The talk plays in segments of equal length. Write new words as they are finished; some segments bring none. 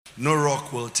No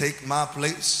rock will take my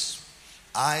place.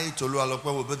 I, Tolu Alokwe,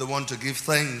 will be the one to give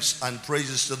thanks and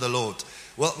praises to the Lord.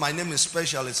 Well, my name is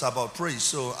special. It's about praise,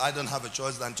 so I don't have a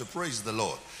choice than to praise the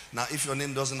Lord. Now, if your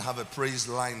name doesn't have a praise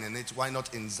line in it, why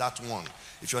not in that one?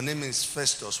 If your name is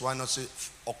Festus, why not say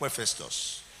Okwe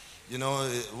Festus? You know,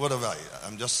 whatever.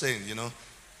 I'm just saying, you know,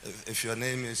 if your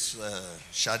name is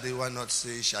Shadi, why not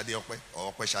say Shadi Okwe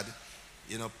or Okwe Shadi?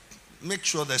 You know, make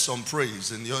sure there's some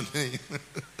praise in your name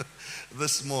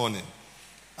this morning.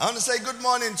 I want to say good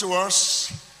morning to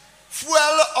us.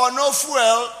 Fuel or no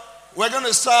fuel, we're going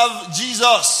to serve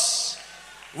Jesus.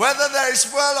 Whether there is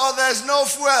fuel or there is no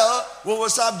fuel, we will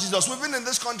serve Jesus. We've been in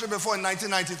this country before in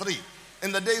 1993.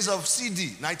 In the days of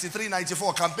CD, 93,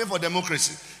 94, Campaign for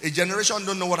Democracy. A generation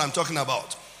don't know what I'm talking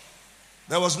about.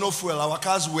 There was no fuel. Our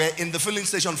cars were in the filling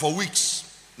station for weeks.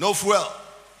 No fuel.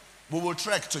 We will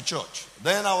trek to church.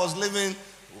 Then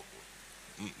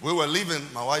we were living,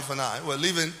 my wife and I, were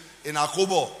living in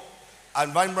Akobo.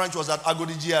 And Vine Branch was at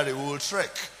Agodi GRA. We will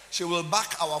trek. She will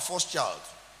back our first child,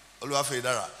 Oluwafe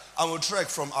Idara, and we'll trek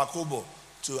from Akobo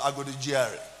to Agodi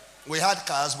GRA. We had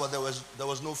cars, but there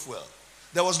was no fuel.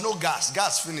 There was no gas.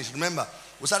 Gas finished. Remember,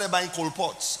 we started buying coal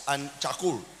pots and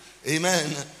charcoal. Amen.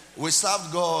 We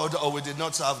served God or we did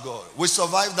not serve God. We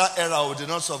survived that era or we did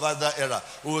not survive that era.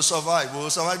 We will survive. We will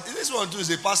survive. This one too is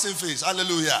a passing phase.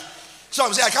 Hallelujah. So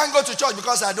I'm saying I can't go to church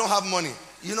because I don't have money.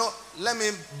 You know, let me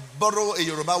borrow a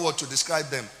Yoruba word to describe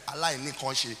them.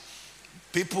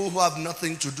 People who have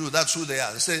nothing to do, that's who they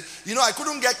are. They say, you know, I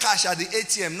couldn't get cash at the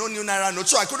ATM, no new naira note,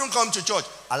 so I couldn't come to church.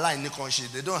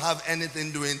 They don't have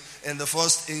anything doing in the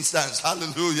first instance.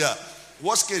 Hallelujah.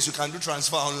 Worst case, you can do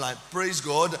transfer online. Praise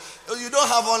God. You don't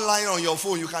have online on your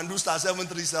phone. You can do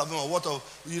 *737 or what of,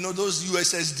 you know, those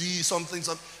USSD, something.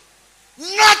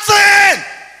 Nothing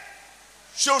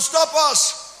shall stop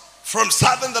us from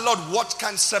serving the Lord. What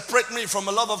can separate me from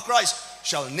the love of Christ?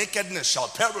 Shall nakedness, shall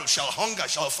peril, shall hunger,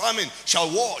 shall famine, shall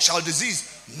war, shall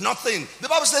disease? Nothing. The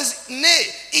Bible says, nay,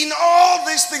 in all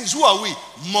these things, who are we?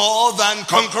 More than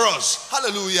conquerors.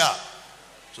 Hallelujah.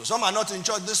 So some are not in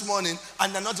church this morning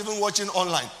and they're not even watching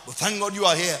online. But thank God you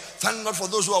are here. Thank God for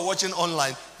those who are watching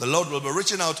online. The Lord will be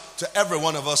reaching out to every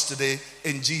one of us today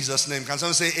in Jesus' name. Can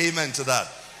someone say amen to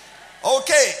that?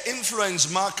 Okay,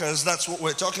 influence markers. That's what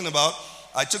we're talking about.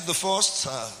 I took the first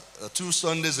 2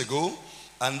 Sundays ago.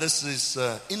 And this is,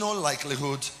 in all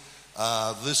likelihood,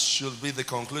 this should be the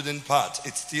concluding part.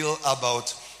 It's still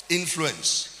about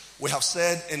influence. We have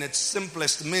said in its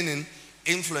simplest meaning,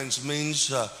 influence means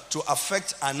to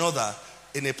affect another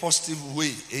in a positive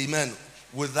way. Amen.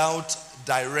 Without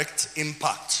direct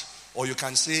impact. Or you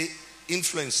can say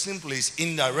influence simply is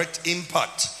indirect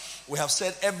impact. We have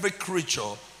said every creature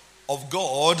of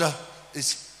God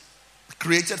is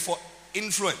created for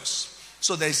influence.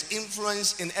 So there is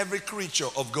influence in every creature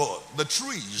of God. The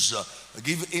trees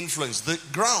give influence. The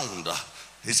ground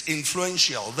is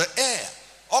influential. The air,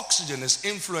 oxygen is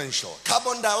influential.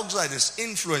 Carbon dioxide is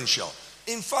influential.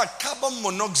 In fact, carbon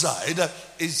monoxide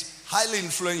is highly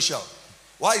influential.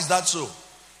 Why is that so?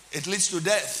 It leads to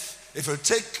death. If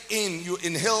you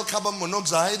inhale carbon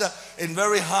monoxide in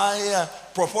very high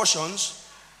proportions,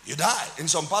 you die. In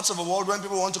some parts of the world, when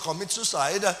people want to commit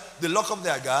suicide, they lock up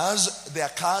their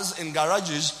cars in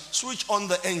garages, switch on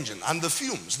the engine, and the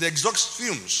fumes, the exhaust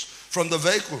fumes from the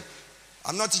vehicle.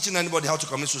 I'm not teaching anybody how to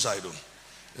commit suicide.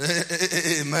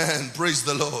 Amen. Praise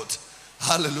the Lord.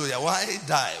 Hallelujah. Why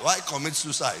die? Why commit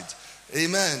suicide?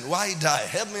 Amen. Why die?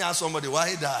 Help me ask somebody,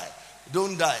 why die?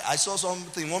 Don't die. I saw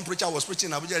something, one preacher was preaching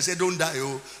in Abuja, he said, don't die.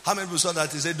 Oh. How many people saw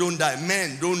that? He said, don't die.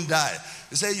 Men, don't die.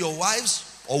 He said, your wives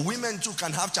or women too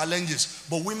can have challenges,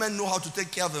 but women know how to take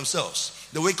care of themselves.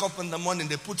 They wake up in the morning,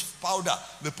 they put powder,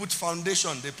 they put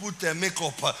foundation, they put their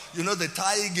makeup, they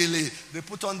tie gele, they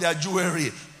put on their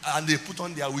jewelry, and they put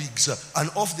on their wigs, and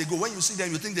off they go. When you see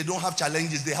them, you think they don't have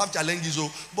challenges. They have challenges,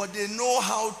 but they know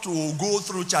how to go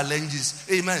through challenges.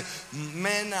 Amen.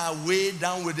 Men are way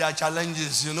down with their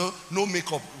challenges, no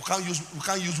makeup. We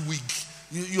can't use wig.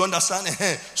 You understand?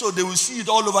 So they will see it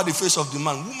all over the face of the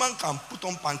man. Woman can put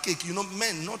on pancake.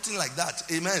 Men, nothing like that.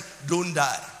 Amen. Don't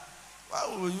die.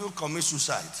 Why will you commit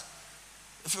suicide?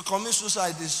 If you commit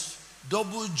suicide, it's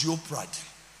double jeopardy.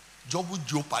 Double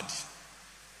jeopardy.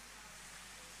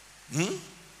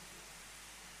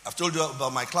 I've told you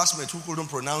about my classmate who couldn't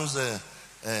pronounce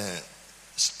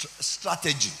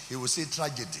strategy. He would say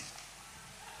tragedy.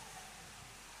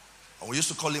 And we used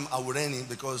to call him Awureni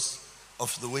because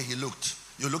of the way he looked.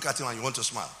 You look at him and you want to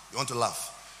smile. You want to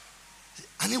laugh.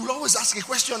 And he will always ask a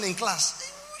question in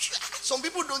class. Some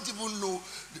people don't even know.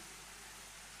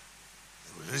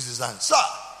 He raises his hand. Sir,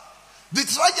 the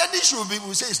tragedy should be,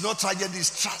 we say it's not tragedy, it's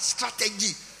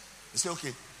strategy. You say,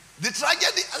 okay, the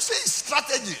tragedy, I say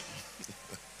strategy.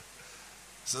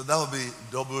 So that will be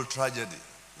double tragedy.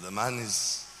 The man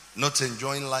is not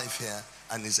enjoying life here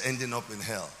and is ending up in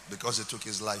hell because he took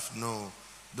his life. No,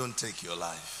 don't take your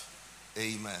life.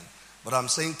 Amen. But I'm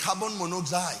saying carbon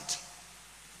monoxide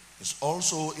is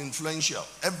also influential.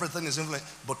 Everything is influential.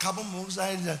 But carbon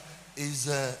monoxide is,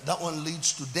 that one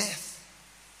leads to death.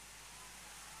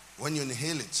 When you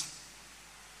inhale it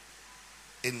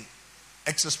in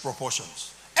excess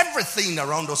proportions. Everything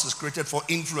around us is created for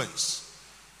influence.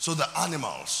 So the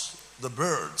animals, the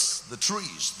birds, the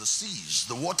trees, the seas,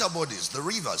 the water bodies, the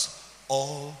rivers,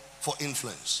 all for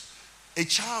influence. A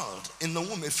child in the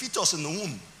womb, a fetus in the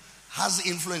womb, has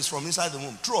influence from inside the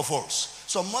womb. True or false?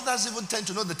 Some mothers even tend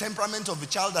to know the temperament of the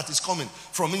child that is coming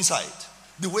from inside.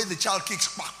 The way the child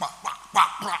kicks.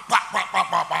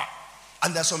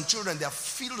 And there are some children, they are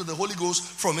filled with the Holy Ghost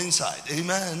from inside.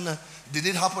 Amen. Did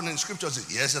it happen in scriptures?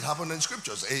 Yes, it happened in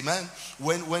scriptures. Amen.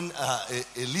 When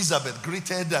Elizabeth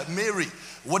greeted Mary,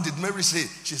 what did Mary say?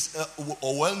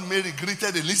 When Mary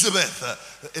greeted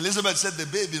Elizabeth, Elizabeth said, the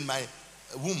babe in my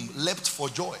womb leapt for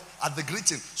joy at the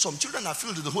greeting. Some children are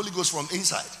filled with the Holy Ghost from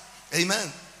inside.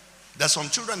 Amen. There's some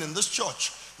children in this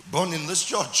church, born in this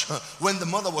church. When the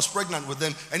mother was pregnant with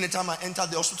them, anytime I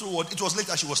entered the hospital ward, it was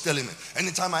later she was telling me.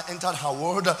 Anytime I entered her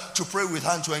ward to pray with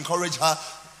her and to encourage her,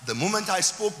 the moment I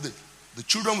spoke, the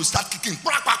children will start kicking.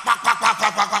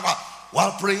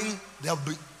 While praying, there'll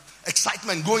be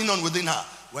excitement going on within her.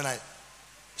 When I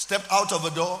step out of a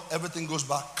door, everything goes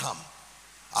back calm.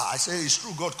 I say it's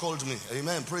true, God called me.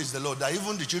 Amen. Praise the Lord. That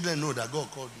even the children know that God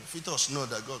called me. Fetus know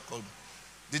that God called me.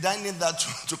 Did I need that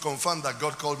to confirm that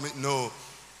God called me? No.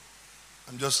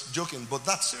 I'm just joking. But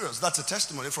that's serious. That's a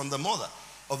testimony from the mother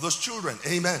of those children.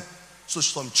 Amen. So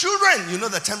some children, you know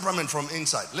the temperament from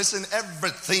inside. Listen,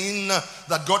 everything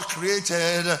that God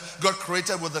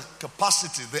created with the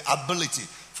capacity, the ability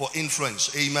for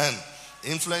influence. Amen.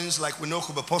 Influence, like we know,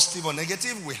 could be positive or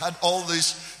negative. We had all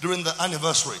this during the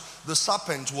anniversary. The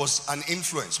serpent was an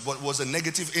influence, but was a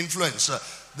negative influence.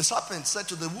 The serpent said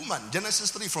to the woman, Genesis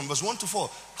 3 from verse 1 to 4,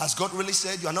 has God really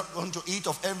said you are not going to eat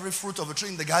of every fruit of a tree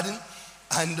in the garden?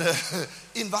 And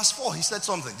in verse 4, he said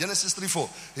something. Genesis 3:4.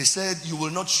 He said, you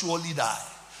will not surely die.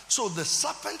 So the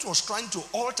serpent was trying to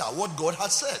alter what God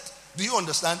had said. Do you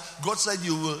understand? God said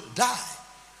you will die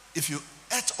if you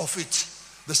ate of it.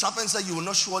 The serpent said you will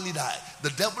not surely die.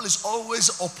 The devil is always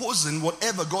opposing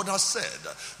whatever God has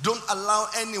said. Don't allow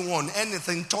anyone,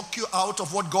 anything, talk you out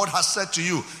of what God has said to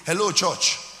you. Hello,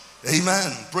 church.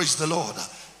 Amen. Praise the Lord.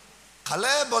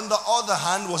 Caleb, on the other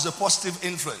hand, was a positive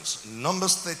influence.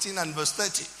 Numbers 13 and verse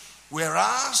 30.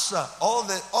 Whereas all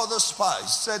the other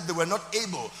spies said they were not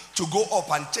able to go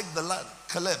up and take the land.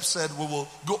 Caleb said, we will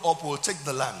go up, we'll take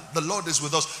the land. The Lord is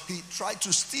with us. He tried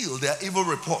to steal their evil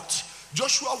report.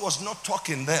 Joshua was not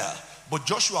talking there, but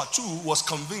Joshua too was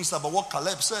convinced about what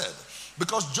Caleb said.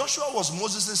 Because Joshua was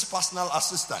Moses' personal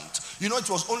assistant. You know, it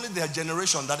was only their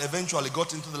generation that eventually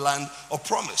got into the land of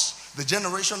promise. The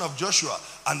generation of Joshua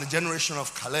and the generation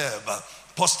of Caleb.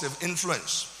 Positive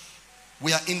influence.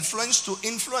 We are influence to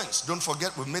influence. Don't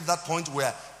forget, we made that point. We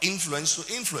are influence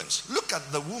to influence. Look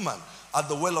at the woman at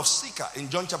the well of Sychar in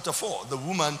John chapter 4. The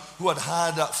woman who had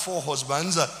 4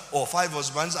 husbands or 5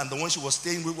 husbands, and the one she was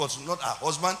staying with was not her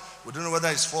husband. We don't know whether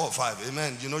it's 4 or 5.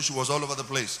 Amen. You know, she was all over the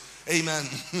place. Amen.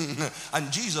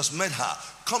 And Jesus met her.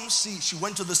 Come see. She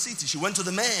went to the city. She went to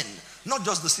the men. Not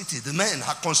just the city, the men,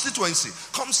 her constituency.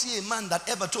 Come see a man that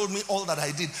ever told me all that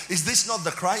I did. Is this not the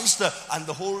Christ? And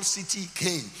the whole city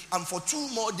came. And for 2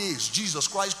 more days, Jesus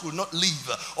Christ could not leave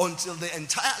until the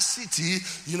entire city,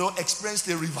 experienced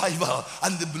a revival.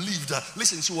 And they believed.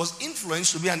 Listen, she was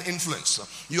influenced to be an influence.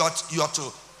 You are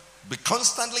to be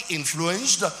constantly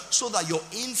influenced so that your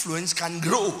influence can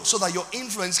grow, so that your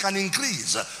influence can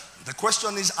increase. The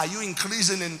question is, are you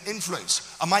increasing in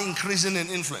influence? Am I increasing in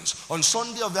influence? On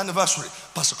Sunday of the anniversary,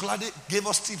 Pastor Claude gave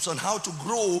us tips on how to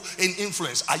grow in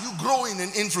influence. Are you growing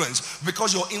in influence?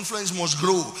 Because your influence must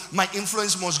grow. My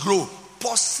influence must grow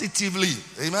positively.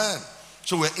 Amen.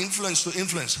 So we're influence to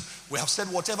influence. We have said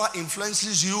whatever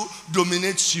influences you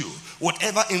dominates you.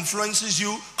 Whatever influences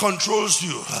you controls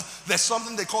you. There's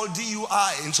something they call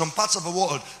DUI in some parts of the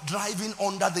world, driving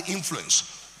under the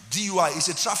influence. DUI is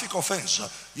a traffic offense.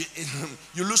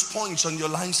 You lose points on your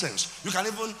license. You can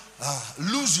even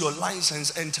lose your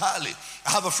license entirely.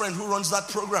 I have a friend who runs that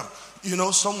program,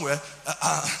 somewhere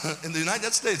in the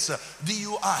United States,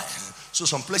 DUI. So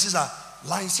some places are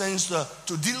licensed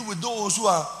to deal with those who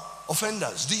are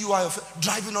offenders, DUI,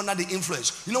 driving under the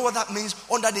influence. You know what that means?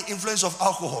 Under the influence of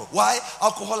alcohol. Why?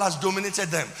 Alcohol has dominated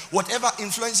them. Whatever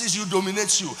influences you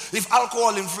dominates you. If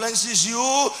alcohol influences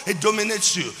you, it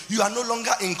dominates you. You are no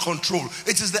longer in control.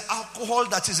 It is the alcohol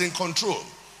that is in control.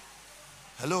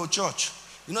 Hello, church.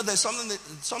 You know, there's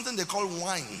something they call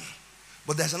wine,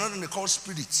 but there's another thing they call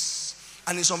spirits.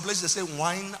 And in some places they say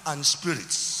wine and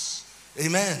spirits.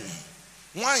 Amen.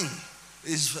 Wine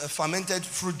is fermented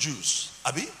fruit juice.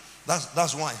 Abi?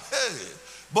 That's wine. Hey.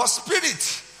 But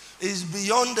spirit is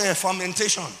beyond the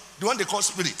fermentation. The one they call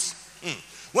spirit.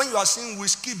 When you are seeing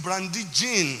whiskey, brandy,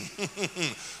 gin,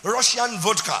 Russian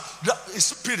vodka, that is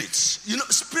spirit. You know,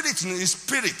 spirit is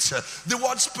spirit. The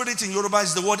word spirit in Yoruba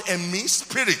is the word emi,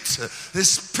 spirit. The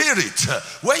spirit.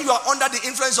 When you are under the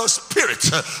influence of spirit,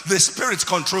 the spirit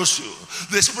controls you.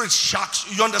 The spirit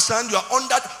shocks you. You understand? You are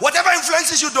under, whatever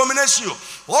influences you dominates you.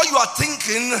 All you are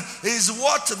thinking is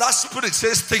what that spirit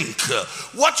says think.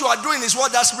 What you are doing is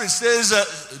what that spirit says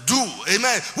do.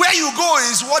 Amen. Where you go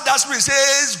is what that spirit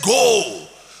says go.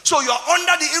 So you are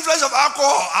under the influence of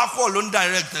alcohol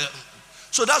undirected.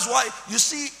 So that's why you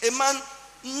see a man,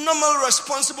 normal,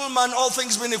 responsible man, all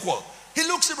things being equal. He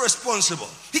looks irresponsible.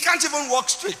 He can't even walk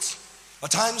straight. At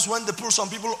times when they pull some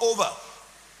people over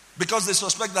because they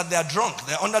suspect that they are drunk,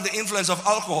 they're under the influence of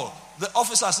alcohol, the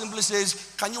officer simply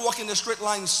says, can you walk in a straight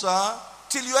line, sir?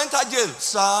 Till you enter jail,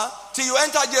 sir. Till you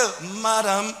enter jail,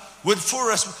 madam. With full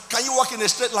respect, can you walk in a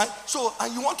straight line? So,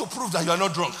 and you want to prove that you are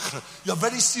not drunk. You are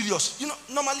very serious. You know,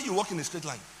 normally you walk in a straight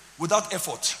line without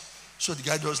effort. So the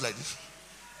guy does like this.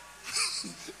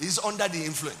 He's under the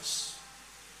influence.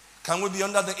 Can we be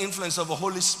under the influence of the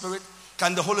Holy Spirit?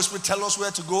 Can the Holy Spirit tell us where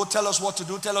to go, tell us what to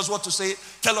do, tell us what to say,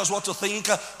 tell us what to think?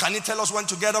 Can He tell us when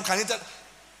to get up? Can we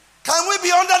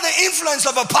be under the influence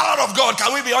of the power of God?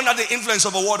 Can we be under the influence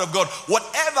of the Word of God?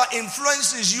 Whatever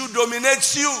influences you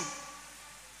dominates you.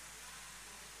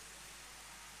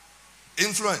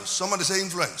 Influence. Somebody say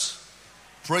influence.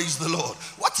 Praise the Lord.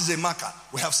 What is a marker?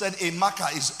 We have said a marker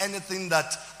is anything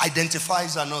that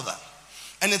identifies another.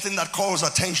 Anything that calls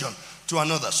attention to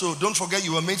another. So don't forget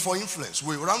you were made for influence.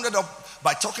 We rounded up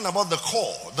by talking about the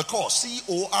core,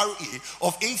 C-O-R-E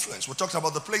of influence. We talked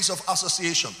about the place of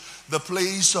association, the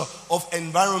place of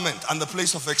environment, and the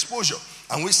place of exposure.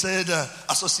 And we said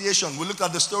association. We looked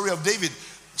at the story of David.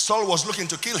 Saul was looking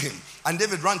to kill him, and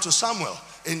David ran to Samuel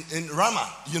in Ramah,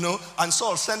 and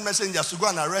Saul sent messengers to go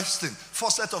and arrest him.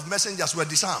 4 sets of messengers were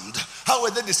disarmed. How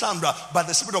were they disarmed? By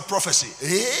the spirit of prophecy.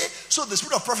 So the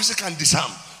spirit of prophecy can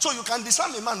disarm. So you can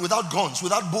disarm a man without guns,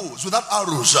 without bows, without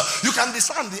arrows. You can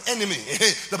disarm the enemy.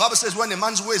 The Bible says when a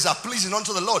man's ways are pleasing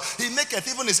unto the Lord, he maketh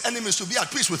even his enemies to be at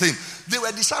peace with him. They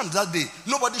were disarmed that day.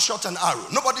 Nobody shot an arrow.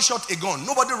 Nobody shot a gun.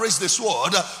 Nobody raised the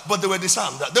sword, but they were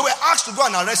disarmed. They were asked to go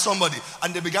and arrest somebody,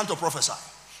 and they began to prophesy.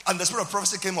 And the spirit of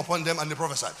prophecy came upon them and they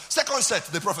prophesied. Second set,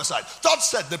 they prophesied. Third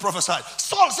set, they prophesied.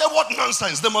 Saul said, what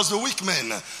nonsense, they must be weak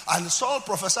men. And Saul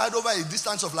prophesied over a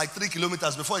distance of like 3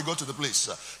 kilometers before he got to the place.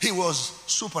 He was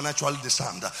supernaturally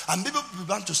disarmed. And people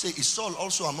began to say, is Saul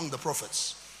also among the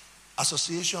prophets?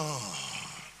 Association.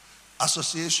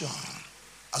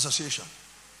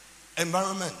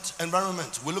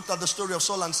 Environment. We looked at the story of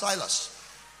Saul and Silas.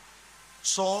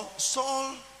 Saul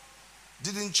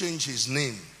didn't change his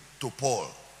name to Paul.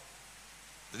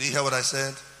 Did you hear what I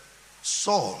said?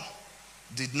 Saul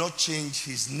did not change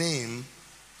his name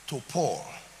to Paul.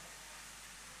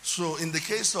 So in the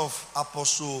case of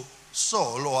Apostle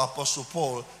Saul or Apostle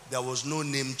Paul, there was no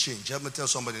name change. Let me tell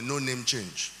somebody, no name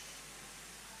change.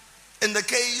 In the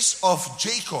case of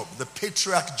Jacob, the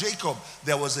patriarch Jacob,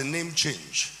 there was a name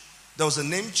change. There was a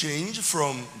name change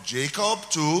from Jacob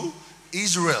to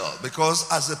Israel, because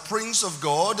as a prince of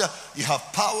God, you have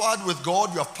powered with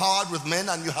God, you have powered with men,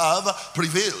 and you have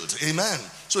prevailed. Amen.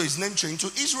 So his name changed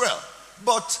to Israel.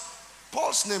 But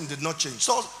Paul's name did not change.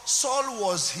 Saul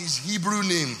was his Hebrew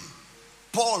name.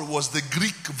 Paul was the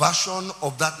Greek version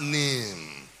of that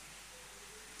name.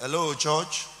 Hello,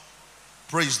 church.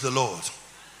 Praise the Lord.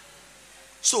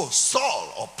 So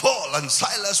Saul or Paul and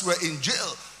Silas were in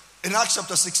jail in Acts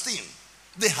chapter 16.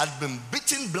 They had been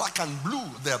beaten black and blue.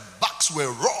 Their backs were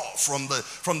raw from the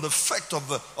effect of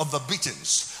the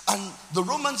beatings. And the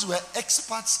Romans were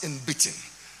experts in beating.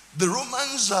 The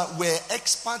Romans were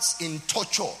experts in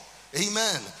torture.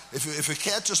 Amen. If you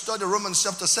care to study Romans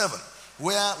chapter 7,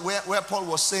 where Paul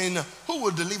was saying, who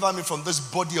will deliver me from this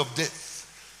body of death?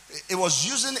 It was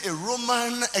using a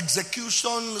Roman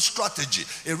execution strategy,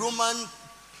 a Roman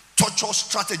torture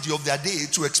strategy of their day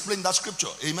to explain that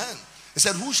scripture. Amen. He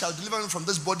said, who shall deliver me from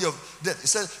this body of death? He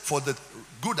said, for the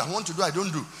good I want to do, I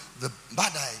don't do. The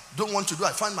bad I don't want to do,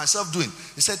 I find myself doing.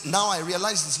 He said, now I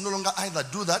realize it's no longer I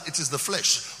that do that, it is the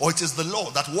flesh, or it is the law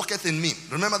that worketh in me.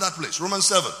 Remember that place, Romans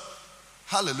 7.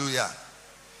 Hallelujah.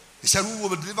 He said, who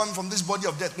will deliver me from this body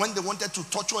of death? When they wanted to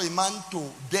torture a man to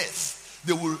death,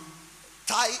 they will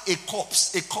tie a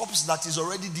corpse that is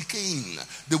already decaying.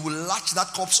 They will latch that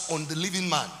corpse on the living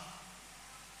man.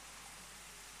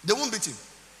 They won't beat him.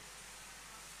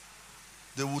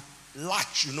 They will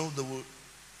latch, they will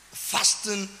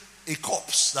fasten a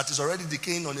corpse that is already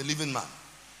decaying on a living man.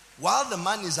 While the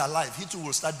man is alive, he too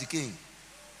will start decaying.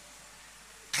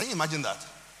 Can you imagine that?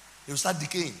 He will start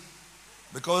decaying.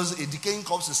 Because a decaying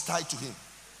corpse is tied to him.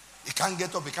 He can't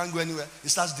get up, he can't go anywhere. He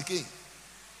starts decaying.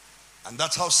 And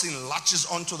that's how sin latches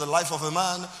onto the life of a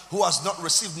man who has not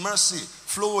received mercy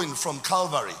flowing from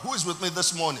Calvary. Who is with me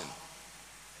this morning?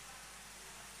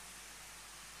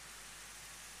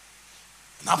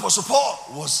 And Apostle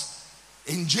Paul was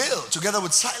in jail together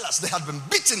with Silas. They had been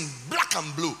beaten black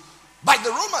and blue by the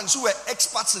Romans who were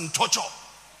experts in torture.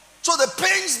 So the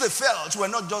pains they felt were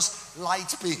not just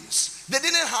light pains. They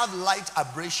didn't have light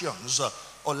abrasions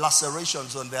or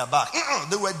lacerations on their back.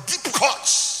 They were deep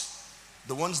cuts.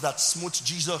 The ones that smote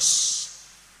Jesus,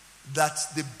 that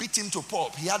they beat him to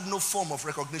pulp. He had no form of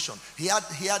recognition. He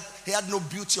had no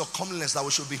beauty or comeliness that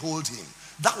we should behold him.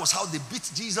 That was how they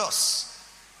beat Jesus.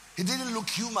 He didn't look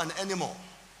human anymore.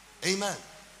 Amen.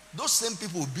 Those same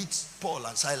people beat Paul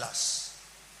and Silas.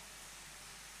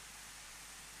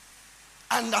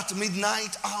 And at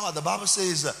midnight hour, the Bible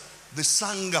says, they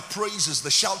sang praises, they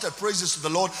shouted praises to the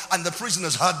Lord, and the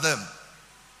prisoners heard them.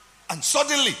 And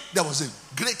suddenly, there was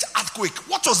a great earthquake.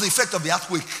 What was the effect of the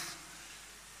earthquake?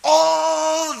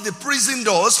 All the prison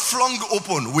doors flung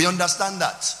open. We understand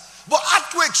that. But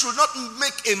earthquake should not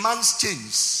make a man's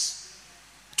chains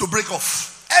to break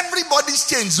off. Everybody's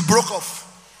chains broke off.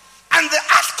 And the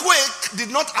earthquake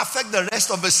did not affect the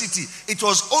rest of the city. It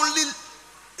was only...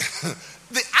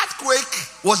 the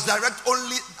earthquake was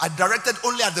directed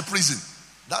only at the prison.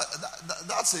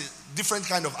 That's a different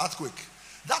kind of earthquake.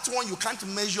 That one you can't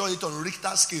measure it on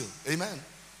Richter scale. Amen.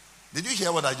 Did you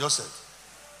hear what I just said?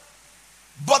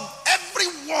 But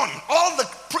everyone, all the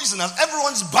prisoners,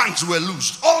 everyone's bands were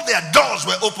loosed. All their doors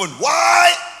were open.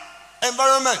 Why?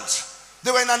 Environment.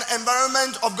 They were in an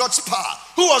environment of God's power.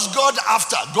 Who was God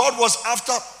after? God was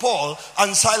after Paul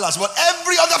and Silas. But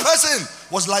every other person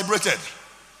was liberated.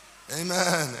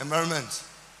 Amen. Environment.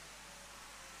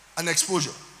 And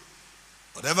exposure.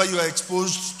 Whatever you are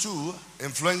exposed to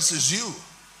influences you.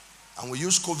 And we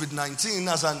use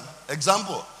COVID-19 as an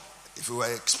example. If you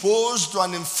were exposed to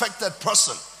an infected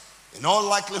person, in all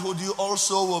likelihood you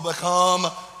also will become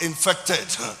infected.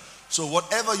 So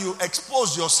whatever you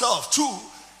expose yourself to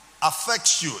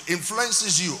affects you,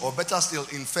 influences you, or better still,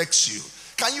 infects you.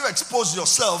 Can you expose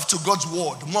yourself to God's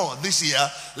word more this year?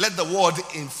 Let the word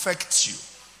infect you.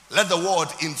 Let the word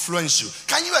influence you.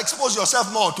 Can you expose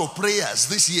yourself more to prayers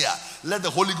this year? Let the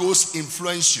Holy Ghost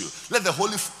influence you. Let the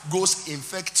Holy Ghost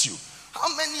infect you.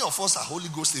 How many of us are Holy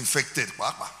Ghost infected?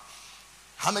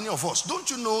 How many of us? Don't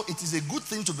you know it is a good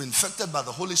thing to be infected by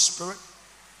the Holy Spirit?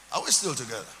 Are we still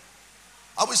together?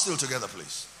 Are we still together,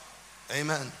 please?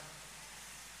 Amen.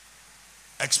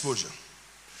 Exposure.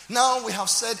 Now we have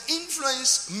said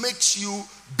influence makes you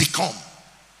become.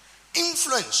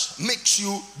 Influence makes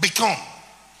you become.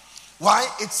 Why?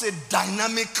 It's a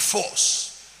dynamic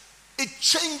force. It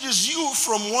changes you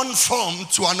from one form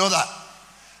to another.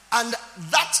 And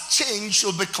that change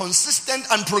should be consistent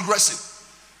and progressive.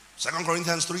 2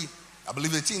 Corinthians 3, I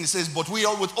believe 18, it says, but we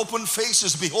all with open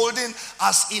faces beholding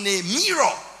as in a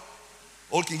mirror.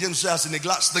 Old King James says in a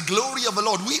glass, the glory of the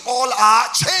Lord. We all are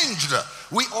changed.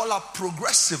 We all are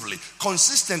progressively,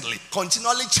 consistently,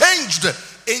 continually changed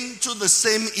into the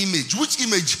same image. Which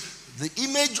image? The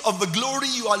image of the glory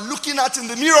you are looking at in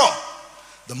the mirror.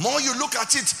 The more you look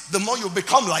at it, the more you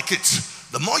become like it.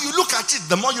 The more you look at it,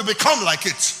 the more you become like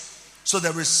it. So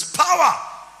there is power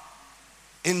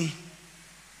in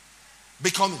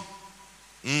becoming.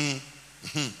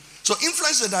 So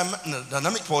influence is a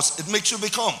dynamic force. It makes you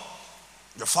become.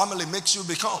 Your family makes you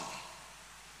become.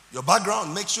 Your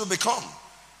background makes you become.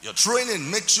 Your training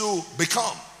makes you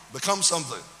become. Become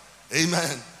something.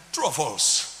 Amen. True or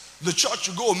false? The church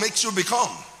you go makes you become.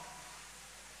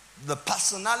 The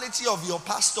personality of your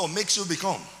pastor makes you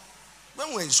become.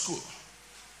 When we're in school,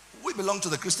 we belong to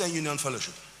the Christian Union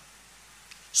Fellowship.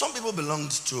 Some people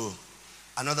belonged to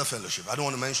another fellowship. I don't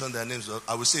want to mention their names.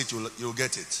 I will say it, you'll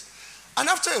get it. And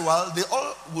after a while, they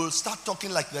all will start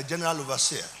talking like the general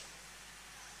overseer.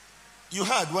 You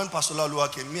heard when Pastor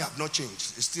Lalua came, me, I've not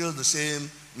changed. It's still the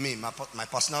same me. My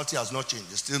personality has not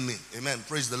changed. It's still me. Amen.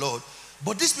 Praise the Lord.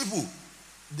 But these people,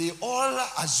 they all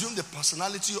assume the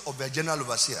personality of their general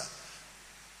overseer.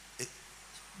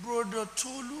 Brother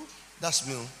Tolu, that's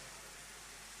me.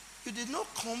 You did not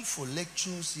come for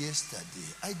lectures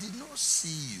yesterday. I did not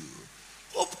see you.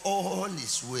 Hope all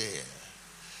is well.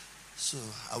 So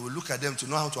I will look at them to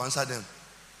know how to answer them.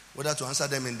 Whether to answer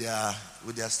them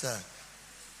with their style.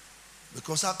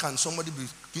 Because how can somebody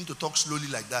begin to talk slowly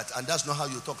like that? And that's not how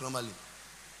you talk normally.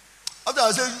 After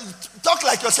I say, talk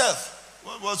like yourself.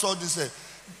 What's all this?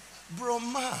 Bro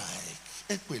Mike,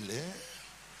 Ekwele,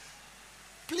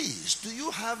 please, do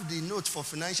you have the note for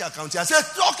financial accounting? I said,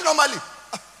 talk normally.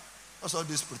 What's all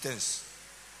this pretense?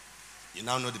 You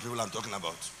now know the people I'm talking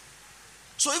about.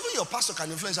 So even your pastor can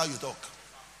influence how you talk.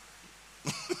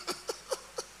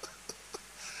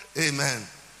 Amen.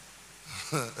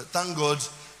 Thank God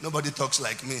nobody talks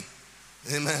like me.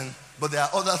 Amen. But there are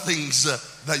other things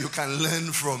that you can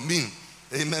learn from me.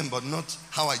 Amen. But not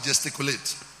how I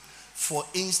gesticulate. For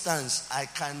instance, I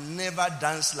can never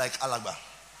dance like Alagba.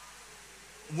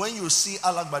 When you see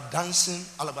Alagba dancing,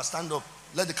 Alagba stand up.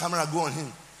 Let the camera go on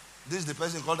him. This is the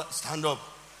person called stand up.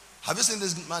 Have you seen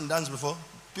this man dance before?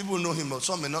 People know him, but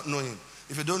some may not know him.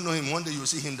 If you don't know him, one day you'll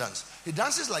see him dance. He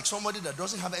dances like somebody that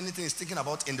doesn't have anything he's thinking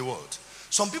about in the world.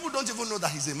 Some people don't even know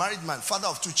that he's a married man, father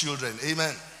of 2 children.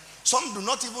 Amen. Some do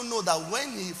not even know that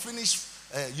when he finished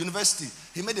university,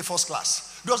 he made a first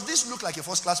class. Does this look like a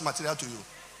first class material to you?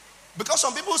 Because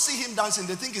some people see him dancing,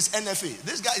 they think it's NFA.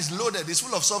 This guy is loaded, he's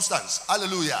full of substance.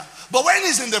 Hallelujah. But when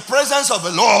he's in the presence of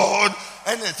the Lord,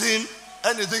 anything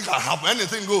can happen,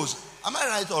 anything goes. Am I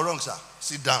right or wrong, sir?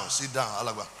 Sit down,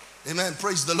 Alagba. Amen.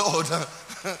 Praise the Lord.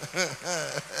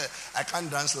 I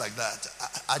can't dance like that.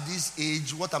 At this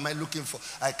age, what am I looking for?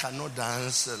 I cannot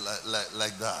dance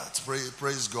like that.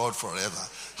 Praise God forever.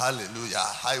 Hallelujah.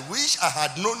 I wish I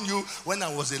had known you when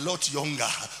I was a lot younger.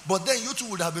 But then you two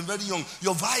would have been very young.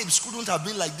 Your vibes couldn't have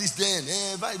been like this then.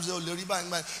 Vibes,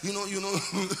 you know.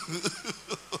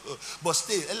 But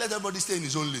stay. Let everybody stay in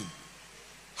his own lane.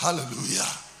 Hallelujah.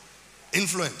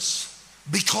 Influence.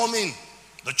 Becoming.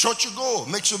 The church you go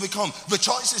makes you become. The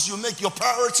choices you make, your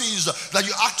priorities that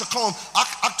you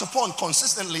act upon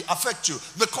consistently affect you.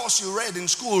 The course you read in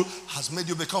school has made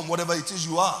you become whatever it is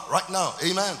you are right now.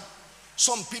 Amen.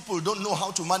 Some people don't know how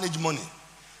to manage money.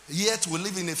 Yet we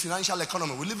live in a financial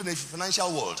economy. We live in a financial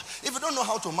world. If you don't know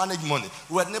how to manage money,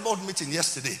 we had a neighborhood meeting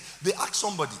yesterday. They asked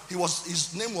somebody,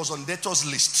 his name was on debtors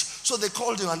list. So they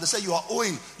called him and they said, you are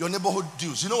owing your neighborhood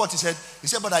dues. You know what he said? He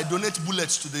said, but I donate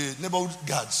bullets to the neighborhood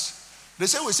guards. They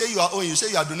say, we say you are owing, you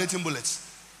say you are donating bullets.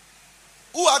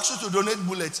 Who asked you to donate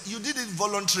bullets? You did it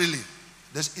voluntarily.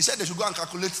 He said they should go and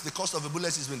calculate the cost of the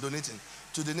bullets he's been donating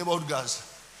to the neighborhood guards.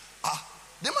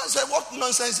 The man said, what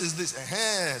nonsense is this?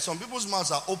 Some people's mouths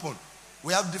are open.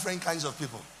 We have different kinds of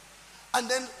people. And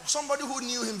then somebody who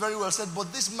knew him very well said,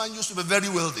 but this man used to be very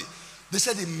wealthy. They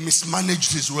said he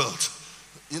mismanaged his wealth.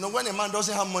 You know, when a man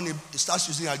doesn't have money, he starts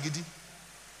using agidi.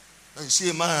 And you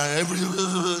see a man,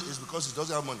 it's because he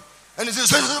doesn't have money. And he says,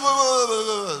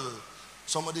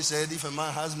 somebody said, if a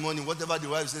man has money, whatever the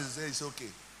wife says, it's okay.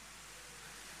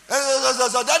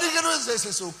 Daddy says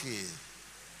it's okay.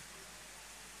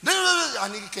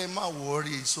 And he came out worry,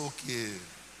 it's okay.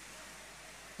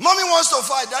 Mommy wants to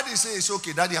fight, daddy says it's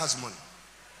okay, daddy has money.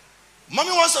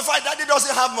 Mommy wants to fight, daddy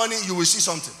doesn't have money, you will see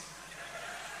something.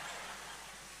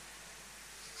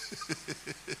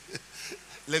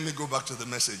 Let me go back to the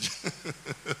message.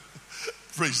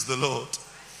 Praise the Lord.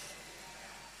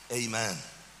 Amen.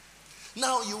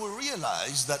 Now you will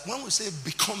realize that when we say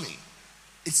becoming,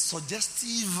 it's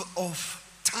suggestive of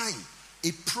time,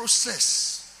 a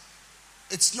process.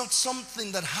 It's not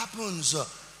something that happens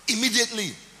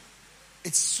immediately.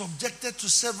 It's subjected to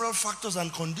several factors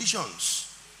and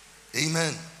conditions.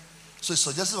 Amen. So it's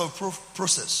suggestive of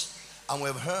process. And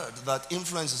we've heard that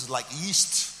influence is like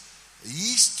yeast.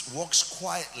 Yeast works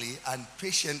quietly and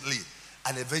patiently.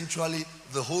 And eventually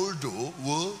the whole dough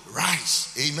will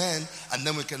rise. Amen. And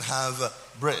then we can have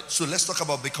bread. So let's talk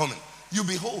about becoming. You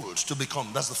behold to become.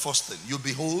 That's the first thing. You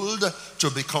behold to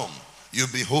become. You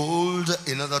behold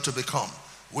in order to become.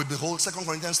 We behold 2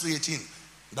 Corinthians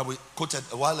 3:18 that we quoted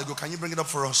a while ago. Can you bring it up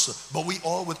for us? But we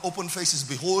all with open faces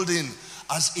beholding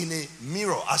as in a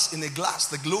mirror, as in a glass,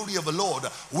 the glory of the Lord.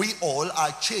 We all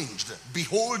are changed.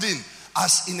 Beholding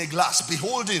as in a glass.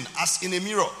 Beholding as in a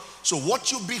mirror. So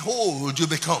what you behold, you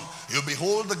become. You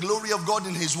behold the glory of God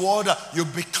in His word, you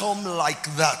become like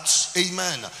that.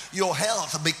 Amen. Your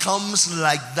health becomes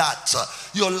like that.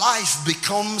 Your life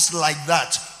becomes like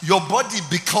that. Your body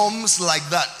becomes like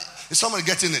that. Is someone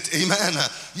getting it? Amen.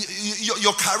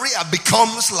 Your career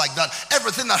becomes like that.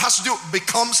 Everything that has to do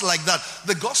becomes like that.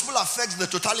 The gospel affects the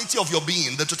totality of your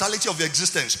being, the totality of your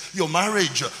existence, your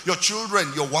marriage, your children,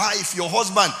 your wife, your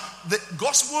husband. The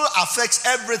gospel affects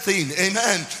everything.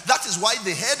 Amen. That is why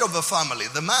the head of the family,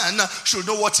 the man, should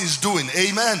know what he's doing.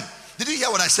 Amen. Did you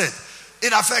hear what I said?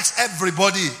 It affects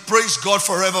everybody. Praise God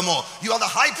forevermore. You are the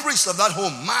high priest of that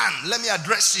home. Man, let me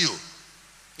address you.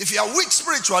 If you are weak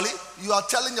spiritually, you are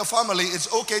telling your family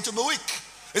it's okay to be weak.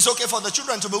 It's okay for the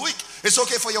children to be weak. It's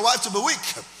okay for your wife to be weak.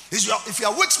 If you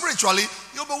are weak spiritually,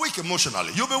 you'll be weak emotionally.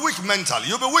 You'll be weak mentally.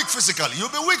 You'll be weak physically. You'll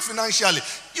be weak financially.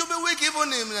 You'll be weak even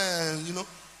in,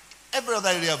 every other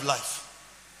area of life.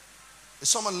 Is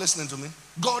someone listening to me?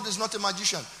 God is not a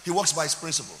magician. He works by his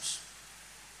principles.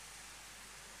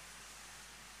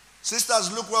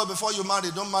 Sisters, look well before you marry.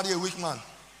 Don't marry a weak man.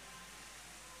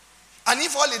 And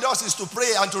if all he does is to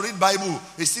pray and to read Bible,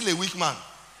 he's still a weak man.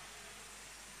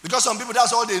 Because some people,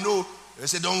 that's all they know. They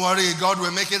say, don't worry, God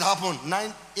will make it happen.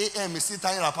 9 a.m. he's still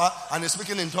tying wrapper and he's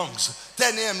speaking in tongues.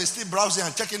 10 a.m. he's still browsing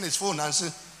and checking his phone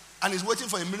and he's waiting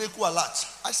for a miracle alert.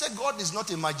 I said, God is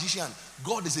not a magician.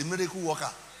 God is a miracle worker.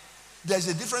 There's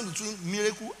a difference between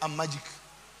miracle and magic.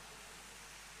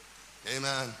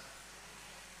 Amen.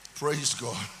 Praise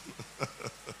God.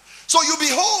 So you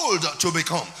behold to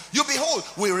become. You behold.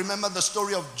 We remember the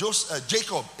story of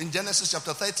Jacob in Genesis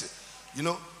chapter 30.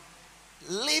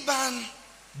 Laban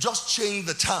just changed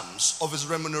the terms of his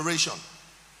remuneration.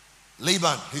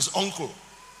 Laban, his uncle,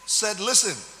 said,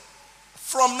 listen,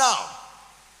 from now,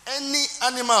 any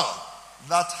animal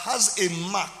that has a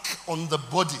mark on the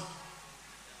body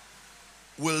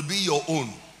will be your own.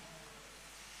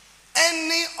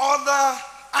 Any other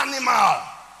animal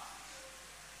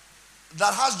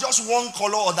that has just one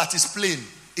color or that is plain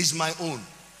is my own.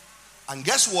 And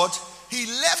guess what? He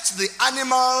left the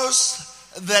animals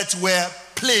that were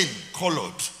plain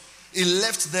colored. He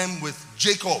left them with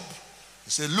Jacob. He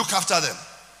said, look after them.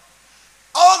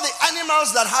 All the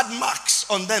animals that had marks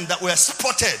on them that were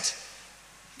spotted,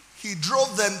 he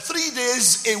drove them 3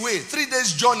 days away, 3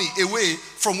 days journey away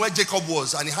from where Jacob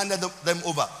was, and he handed them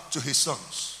over to his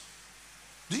sons.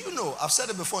 Do you know, I've said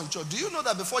it before in church, do you know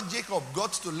that before Jacob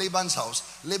got to Laban's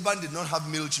house, Laban did not have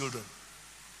male children?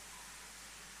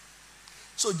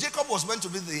 So Jacob was meant to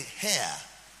be the heir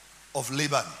of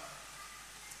Laban.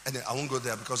 And I won't go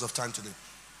there because of time today.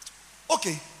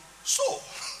 Okay, so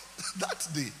that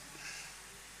day,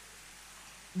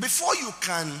 before you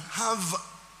can have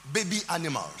baby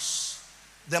animals,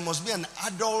 there must be an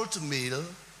adult male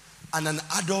and an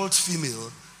adult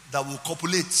female that will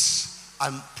copulate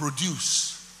and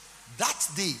produce. That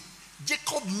day,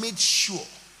 Jacob made sure,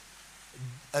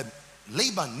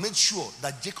 Laban made sure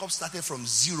that Jacob started from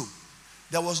zero.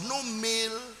 There was no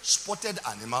male spotted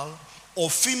animal or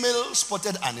female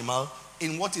spotted animal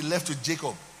in what he left to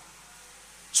Jacob.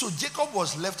 So Jacob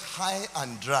was left high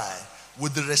and dry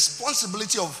with the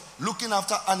responsibility of looking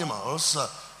after animals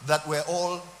that were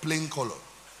all plain color.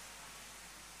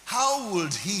 How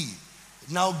would he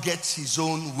now get his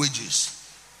own wages?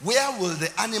 Where will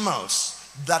the animals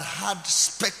that had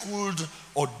speckled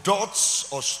or dots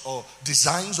or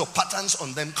designs or patterns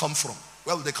on them come from?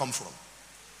 Where will they come from?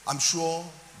 I'm sure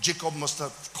Jacob must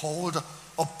have called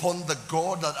upon the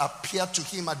God that appeared to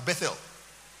him at Bethel.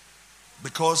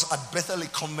 Because at Bethel he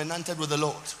covenanted with the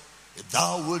Lord. If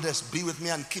thou wouldest be with me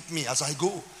and keep me as I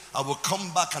go, I will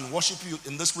come back and worship you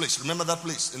in this place. Remember that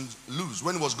place in Luz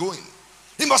when he was going.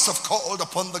 He must have called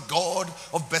upon the God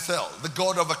of Bethel, the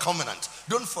God of a covenant.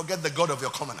 Don't forget the God of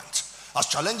your covenant. As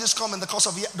challenges come in the course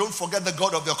of the year, don't forget the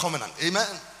God of your covenant.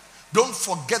 Amen. Don't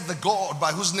forget the God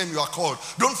by whose name you are called.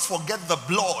 Don't forget the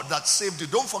blood that saved you.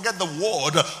 Don't forget the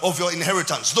word of your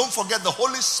inheritance. Don't forget the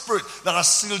Holy Spirit that has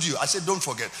sealed you. I said, don't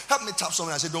forget. Help me tap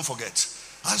someone. I said, don't forget.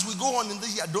 As we go on in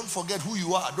this year, don't forget who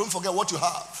you are. Don't forget what you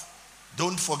have.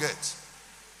 Don't forget.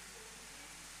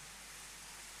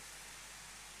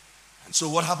 And so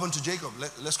what happened to Jacob?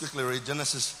 Let's quickly read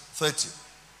Genesis 30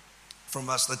 from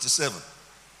verse 37.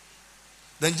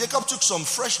 Then Jacob took some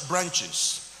fresh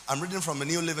branches. I'm reading from a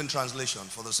New Living Translation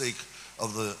for the sake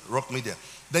of the rock media.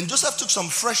 Then Joseph took some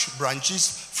fresh branches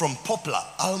from poplar,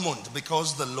 almond,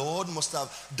 because the Lord must have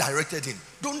directed him.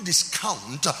 Don't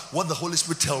discount what the Holy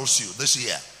Spirit tells you this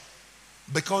year,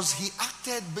 because he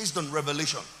acted based on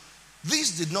revelation.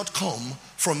 These did not come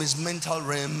from his mental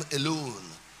realm alone.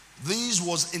 These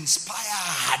was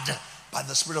inspired by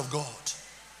the Spirit of God.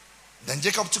 Then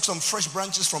Jacob took some fresh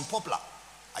branches from poplar.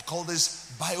 I call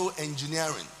this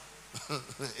bioengineering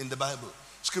in the Bible,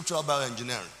 scriptural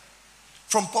bioengineering.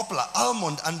 From poplar,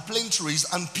 almond, and plane trees,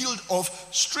 and peeled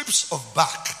off strips of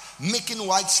bark, making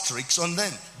white streaks on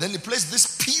them. Then he placed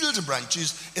these peeled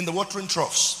branches in the watering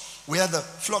troughs where the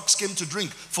flocks came to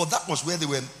drink, for that was where they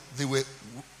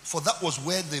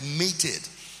mated.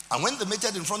 And when they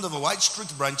mated in front of the white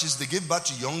streaked branches, they gave birth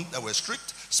to young that were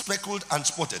streaked, speckled, and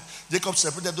spotted. Jacob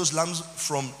separated those lambs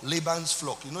from Laban's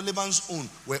flock. You know, Laban's own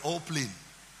were all plain.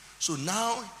 So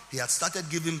now he had started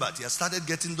giving birth. He had started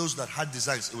getting those that had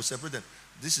designs. It was separated.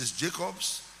 This is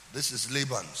Jacob's. This is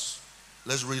Laban's.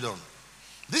 Let's read on.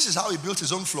 This is how he built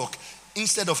his own flock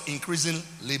instead of increasing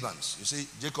Laban's. You see,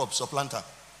 Jacob, supplanter.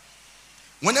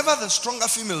 Whenever the stronger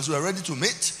females were ready to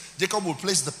mate, Jacob would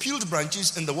place the peeled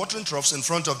branches in the watering troughs in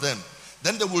front of them.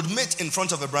 Then they would mate in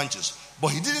front of the branches. But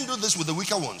he didn't do this with the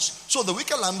weaker ones. So the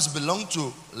weaker lambs belonged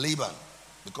to Laban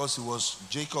because he was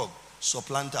Jacob,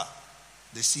 supplanter,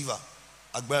 deceiver,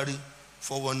 Agbari,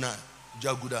 419,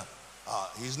 Jaguda.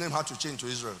 His name had to change to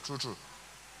Israel. True.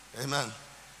 Amen.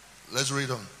 Let's read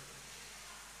on.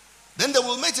 Then they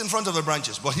will mate in front of the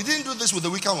branches. But he didn't do this with the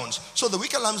weaker ones. So the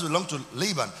weaker lambs belonged to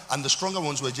Laban, and the stronger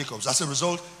ones were Jacob's. As a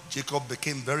result, Jacob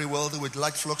became very wealthy with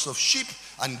large flocks of sheep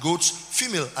and goats,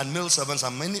 female and male servants,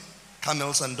 and many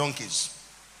camels and donkeys.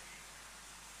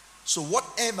 So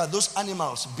whatever those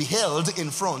animals beheld in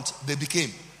front, they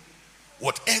became.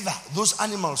 Whatever those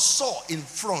animals saw in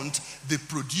front, they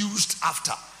produced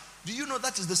after. Do you know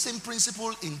that is the same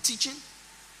principle in teaching?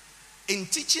 In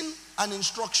teaching and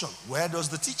instruction, where does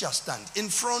the teacher stand? In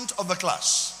front of the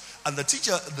class. And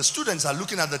the students are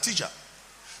looking at the teacher.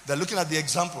 They're looking at the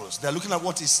examples. They're looking at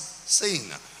what he's saying.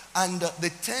 And they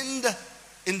tend,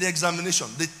 in the examination,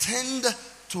 they tend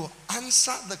to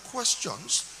answer the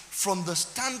questions from the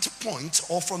standpoint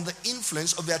or from the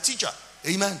influence of their teacher.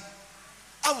 Amen.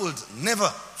 I would never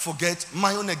forget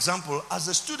my own example as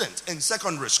a student in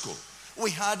secondary school.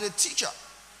 We had a teacher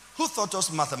who taught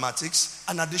us mathematics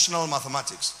and additional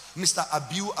mathematics. Mr.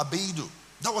 Abiu Abeidu.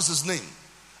 That was his name.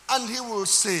 And he will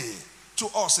say to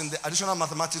us in the additional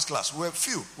mathematics class,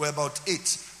 we're about 8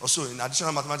 or so in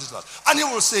additional mathematics class. And he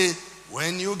will say,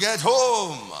 when you get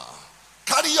home,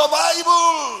 carry your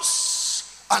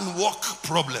Bibles and work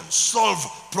problems, solve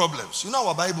problems. You know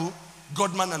our Bible?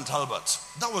 Godman and Talbot.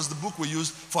 That was the book we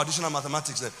used for additional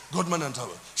mathematics there. Godman and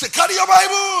Talbot. Say, carry your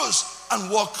Bibles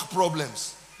and work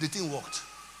problems. The thing worked.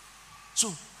 So,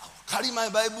 I'll carry my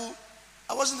Bible.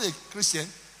 I wasn't a Christian.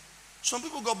 Some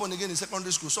people got born again in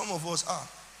secondary school. Some of us are.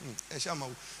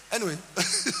 Anyway,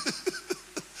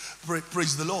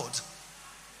 praise the Lord.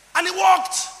 And it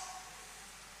worked.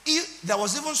 There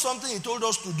was even something he told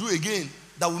us to do again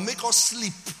that will make us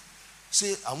sleep.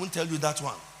 Say, I won't tell you that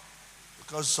one.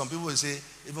 Because some people will say,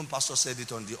 even pastor said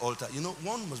it on the altar. You know,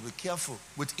 one must be careful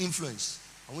with influence.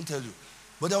 I won't tell you.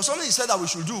 But there was something he said that we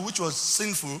should do, which was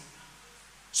sinful,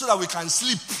 so that we can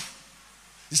sleep.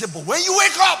 He said, but when you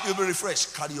wake up, you'll be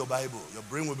refreshed. Carry your Bible. Your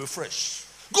brain will be fresh.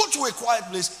 Go to a quiet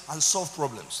place and solve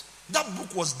problems. That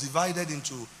book was divided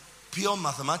into pure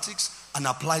mathematics and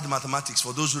applied mathematics,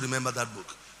 for those who remember that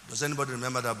book. Does anybody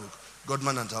remember that book?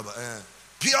 Godman and Talbot.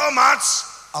 Pure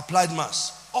maths, applied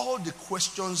maths. All the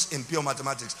questions in pure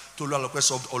mathematics, Tolu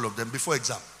solved all of them before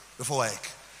exam, before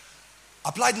WAEC.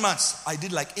 Applied maths, I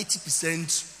did like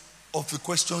 80% of the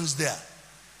questions there.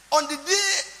 On the day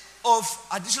of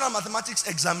additional mathematics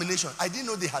examination, I didn't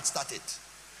know they had started.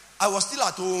 I was still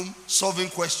at home solving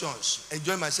questions,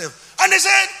 enjoying myself. And they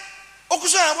said,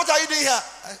 Okusoya, what are you doing here?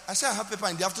 I said, I have paper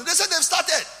in the afternoon. They said, they've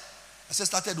started. I said,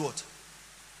 started what?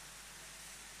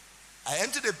 I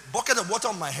emptied a bucket of water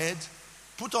on my head,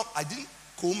 I didn't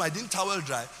comb, I didn't towel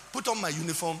dry, put on my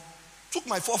uniform, took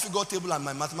my 4-figure table and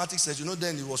my mathematics said,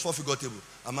 then it was 4-figure table.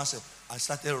 I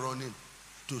started running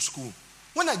to school.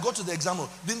 When I got to the exam,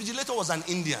 the invigilator was an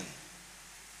Indian.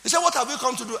 He said, what have you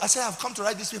come to do? I said, I've come to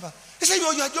write this paper. He said,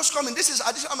 you are just coming. This is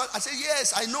additional. I said,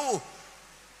 yes, I know.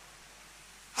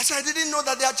 I said, I didn't know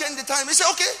that they had changed the time. He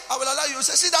said, okay, I will allow you. He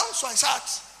said, sit down. So I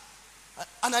sat.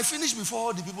 And I finished before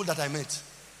all the people that I met.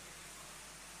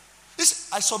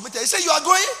 I submitted. He said, you are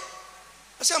going?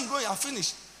 I said, I'm going. I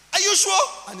finished. Are you sure?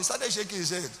 And he started shaking his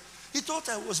head. He thought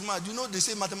I was mad. You know, they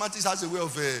say mathematics has a way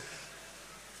of...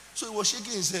 So he was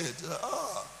shaking his head.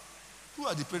 Who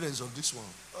are the parents of this one?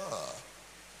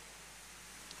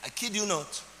 I kid you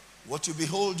not. What you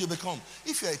behold, you become.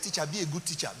 If you are a teacher, be a good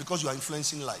teacher because you are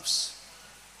influencing lives.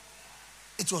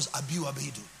 It was Abiu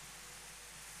Abeidu.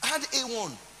 I had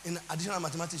A1 in additional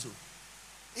mathematics.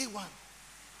 A1.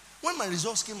 When my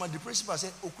results came out, the principal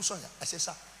said, Okusoya. I said,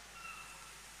 sir.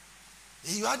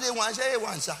 You had A1. I said,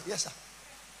 A1, sir. Yes, sir.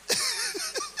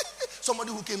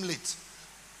 Somebody who came late.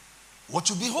 What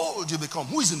you behold, you become.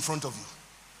 Who is in front of you?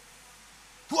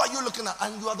 Who are you looking at?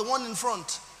 And you are the one in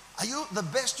front. Are you the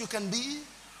best you can be?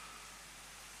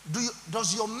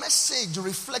 Does your message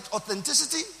reflect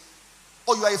authenticity,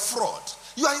 or you are a fraud?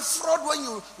 You are a fraud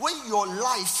when your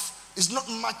life is not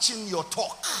matching your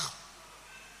talk.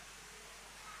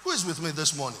 Who is with me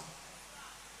this morning?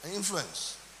 An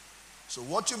influence. So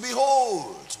what you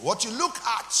behold, what you look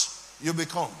at, you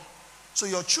become. So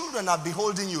your children are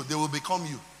beholding you, they will become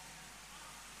you.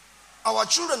 Our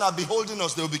children are beholding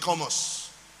us, they will become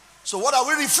us. So what are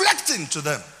we reflecting to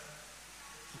them?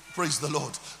 Praise the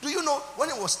Lord. Do you know when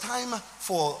it was time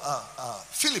for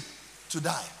Philip to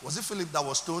die? Was it Philip that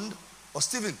was stoned? Or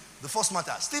Stephen, the first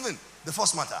martyr? Stephen, the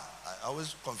first martyr. I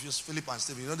always confuse Philip and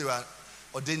Stephen. You know they were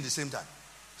ordained at the same time.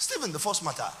 Stephen, the first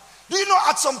martyr. Do you know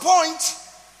at some point,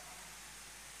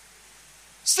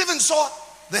 Stephen saw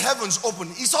the heavens open.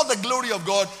 He saw the glory of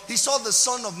God. He saw the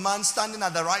Son of Man standing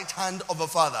at the right hand of the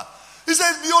Father. He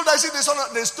said, behold, I see the Son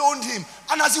of... They stoned him.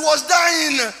 And as he was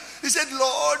dying, he said,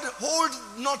 Lord, hold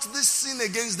not this sin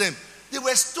against them. They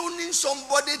were stoning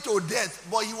somebody to death,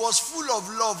 but he was full of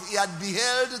love. He had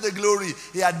beheld the glory.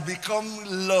 He had become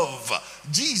love.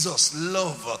 Jesus,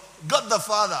 love. God the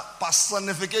Father,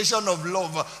 personification of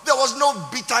love. There was no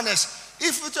bitterness.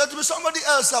 If it were to be somebody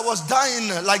else that was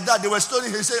dying like that, they were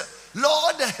stoning, he said,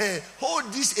 Lord,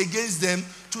 hold this against them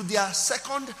to their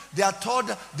second, their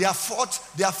third, their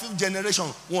fourth, their fifth generation.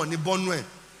 One, born when.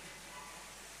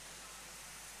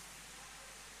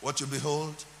 What you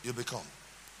behold, you become.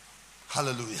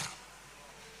 Hallelujah.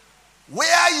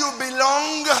 Where you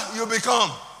belong, you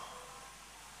become.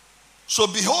 So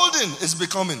beholding is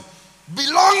becoming.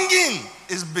 Belonging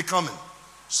is becoming.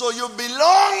 So you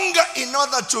belong in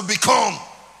order to become.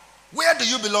 Where do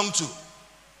you belong to?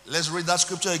 Let's read that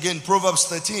scripture again. Proverbs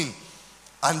 13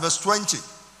 and verse 20.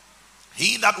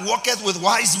 He that walketh with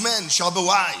wise men shall be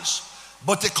wise,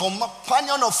 but a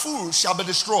companion of fools shall be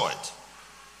destroyed.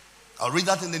 I'll read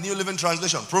that in the New Living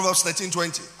Translation. Proverbs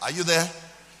 13:20. Are you there?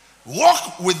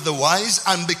 Walk with the wise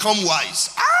and become wise.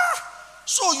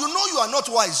 So you know you are not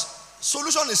wise.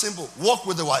 Solution is simple. Walk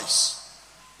with the wise.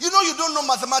 You know you don't know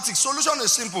mathematics. Solution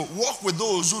is simple. Walk with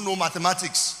those who know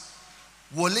mathematics.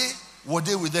 Wole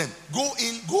with them. Go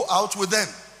in, go out with them.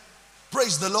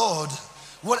 Praise the Lord.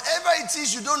 Whatever it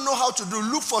is you don't know how to do,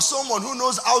 look for someone who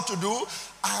knows how to do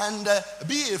and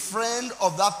be a friend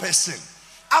of that person.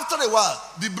 After a while,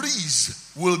 the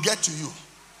breeze will get to you.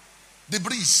 The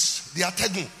breeze, the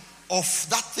attegun of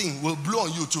that thing will blow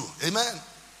on you too. Amen.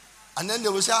 And then they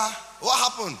will say, what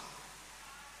happened?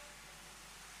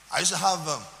 I used to have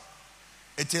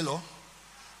a tailor,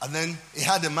 and then he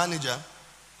had a manager,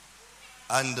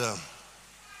 and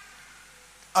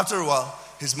after a while,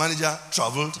 his manager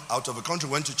traveled out of the country,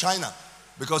 went to China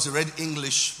because he read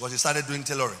English, but he started doing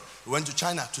tailoring. He went to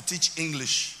China to teach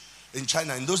English in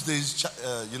China. In those days,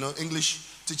 English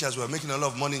teachers were making a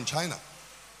lot of money in China.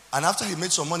 And after he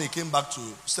made some money, he came back to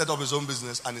set up his own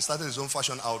business, and he started his own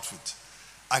fashion outfit.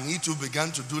 And he too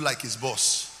began to do like his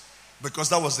boss, because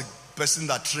that was the person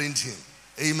that trained him.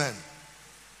 Amen.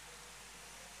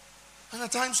 And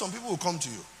at times, some people will come to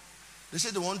you. They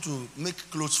say they want to make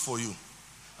clothes for you.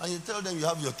 And you tell them you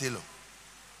have your tailor.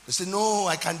 They say, no,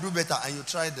 I can do better. And you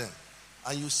try them.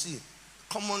 And you see,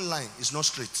 common line is not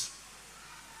straight.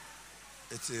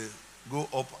 It's a go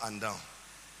up and down.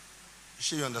 You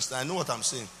sure you understand? I know what I'm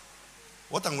saying.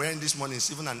 What I'm wearing this morning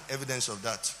is even an evidence of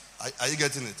that. Are you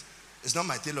getting it? It's not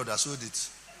my tailor that sewed it.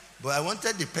 But I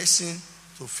wanted the person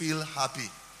to feel happy.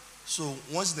 So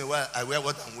once in a while, I wear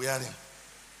what I'm wearing.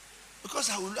 Because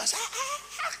I will say,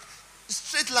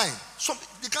 straight line.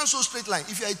 They can't sew straight line.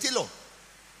 If you're a tailor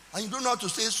and you don't know how to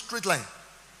say straight line,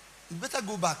 you better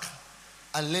go back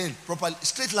and learn properly.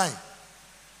 Straight line.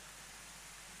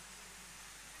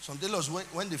 Some tailors,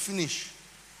 when they finish,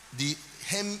 the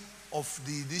hem of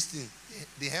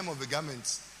the hem of the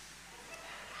garments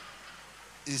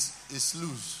is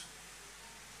loose.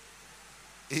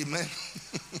 Amen.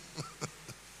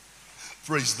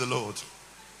 Praise the Lord.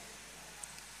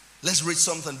 Let's read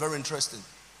something very interesting.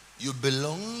 You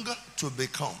belong to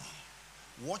become.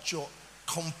 Watch your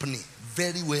company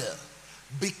very well.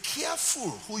 Be careful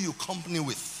who you company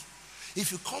with.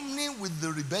 If you company with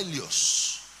the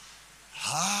rebellious,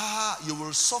 you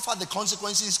will suffer the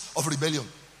consequences of rebellion.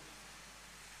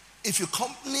 If you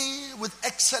company with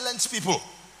excellent people,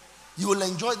 you will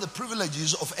enjoy the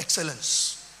privileges of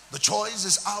excellence. The choice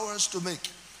is ours to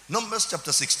make. Numbers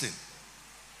chapter 16.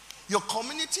 Your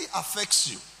community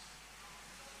affects you.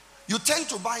 You tend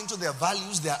to buy into their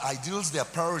values, their ideals, their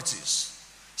priorities.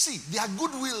 See, their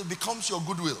goodwill becomes your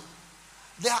goodwill.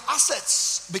 Their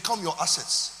assets become your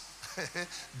assets.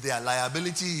 Their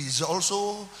liabilities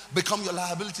also become your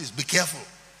liabilities. Be careful.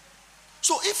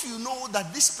 So if you know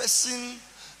that this person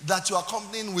that you are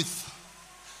accompanying with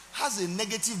has a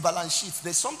negative balance sheet.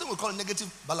 There's something we call a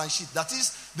negative balance sheet. That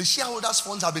is, the shareholders'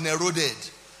 funds have been eroded.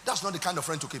 That's not the kind of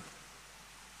friend to keep.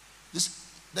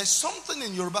 There's something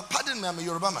in Yoruba, pardon me, I'm a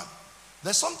Yoruba man.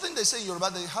 There's something they say in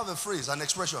Yoruba, they have a phrase, an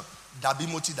expression, Dabi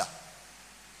Motida.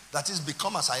 That is,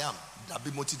 become as I am,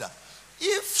 Dabi Motida.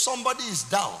 If somebody is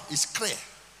down, it's clear.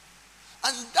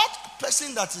 And that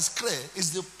person that is clear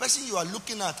is the person you are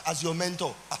looking at as your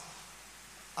mentor.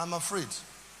 I'm afraid.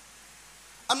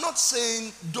 I'm not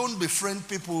saying don't befriend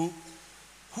people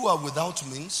who are without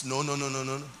means. No.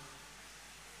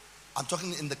 I'm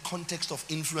talking in the context of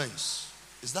influence.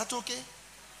 Is that okay?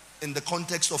 In the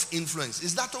context of influence.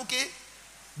 Is that okay?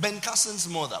 Ben Carson's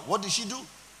mother, what did she do?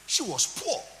 She was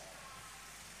poor.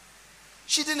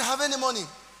 She didn't have any money.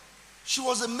 She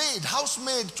was a maid,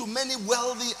 housemaid to many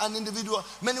wealthy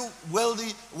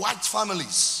white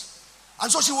families.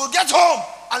 And so she will get home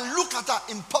and look at her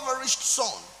impoverished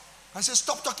son and say,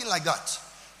 stop talking like that.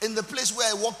 In the place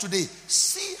where I work today,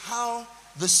 see how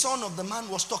the son of the man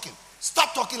was talking.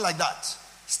 Stop talking like that.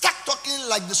 Start talking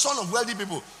like the son of wealthy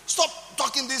people. Stop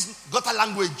talking this gutter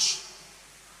language.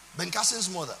 Ben Carson's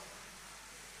mother.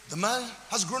 The man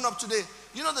has grown up today.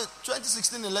 You know the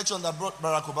 2016 election that brought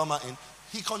Barack Obama in?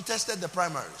 He contested the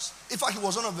primaries. In fact, he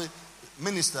was one of the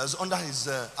ministers under his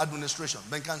administration,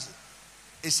 Ben Carson,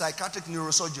 a psychiatric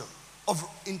neurosurgeon of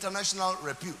international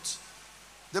repute.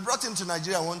 They brought him to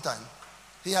Nigeria one time.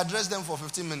 He addressed them for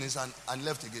 15 minutes and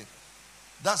left again.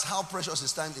 That's how precious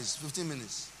his time is, 15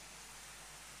 minutes.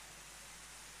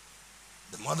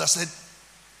 The mother said,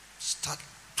 start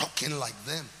talking like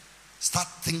them. Start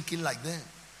thinking like them.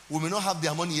 We may not have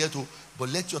their money yet, but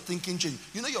let your thinking change.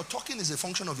 You know, your talking is a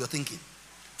function of your thinking.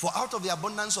 For out of the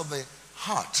abundance of the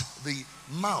heart, the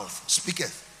mouth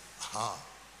speaketh.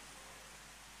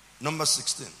 Number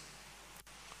 16.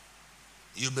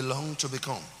 You belong to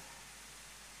become.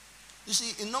 You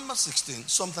see, in number 16,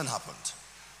 something happened.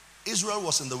 Israel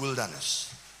was in the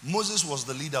wilderness. Moses was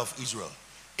the leader of Israel.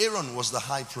 Aaron was the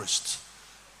high priest.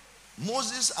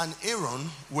 Moses and Aaron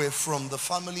were from the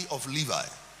family of Levi.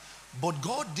 But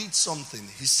God did something.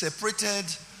 He separated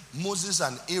Moses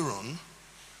and Aaron.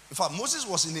 In fact, Moses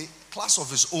was in a class of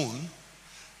his own.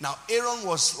 Now, Aaron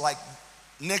was like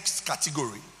next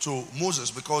category to Moses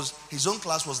because his own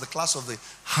class was the class of the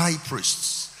high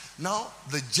priests. Now,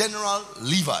 the general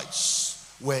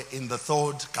Levites were in the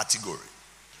third category.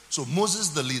 So, Moses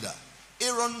the leader,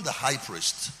 Aaron the high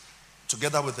priest,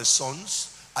 together with his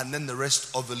sons, and then the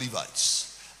rest of the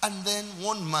Levites. And then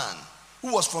one man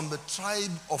who was from the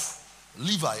tribe of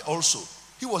Levi also.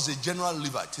 He was a general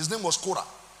Levite. His name was Korah.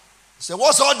 He said,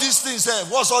 what's all these things?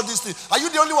 What's all these things? Are you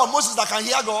the only one, Moses, that can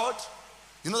hear God?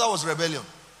 You know, that was rebellion.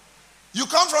 You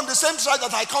come from the same tribe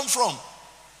that I come from.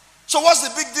 So what's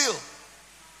the big deal?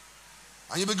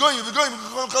 And you'll be going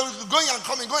and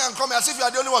coming as if you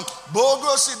are the only one.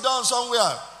 Go sit down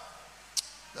somewhere.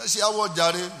 Let's hear what,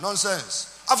 Daddy.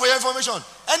 Nonsense. And for your information,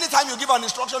 anytime you give an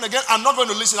instruction again, I'm not going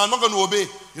to listen, I'm not going to obey.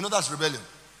 You know, that's rebellion.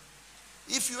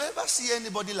 If you ever see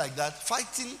anybody like that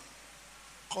fighting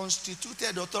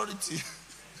constituted authority,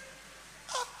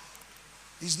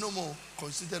 he's no more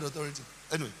constituted authority.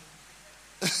 Anyway.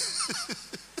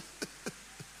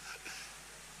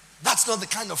 That's not the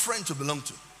kind of friend to belong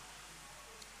to.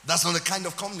 That's not the kind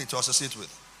of company to associate with.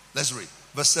 Let's read.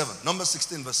 Verse 7. Number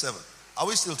 16, verse 7. Are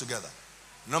we still together?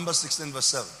 Number 16, verse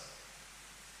 7.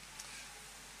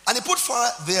 And he put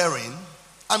fire therein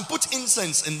and put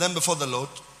incense in them before the Lord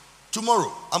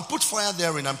tomorrow. And put fire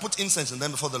therein and put incense in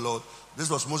them before the Lord. This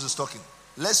was Moses talking.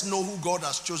 Let's know who God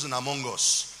has chosen among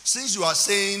us. Since you are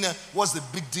saying, what's the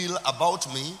big deal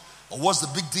about me? Or what's the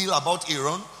big deal about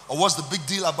Aaron? Or what's the big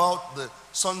deal about the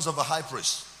sons of a high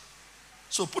priest?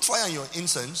 So put fire in your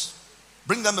incense.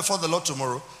 Bring them before the Lord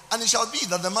tomorrow. And it shall be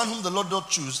that the man whom the Lord doth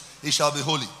choose, he shall be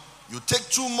holy. You take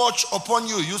too much upon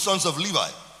you, you sons of Levi.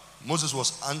 Moses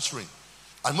was answering.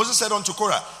 And Moses said unto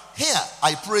Korah, hear,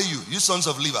 I pray you, you sons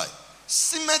of Levi.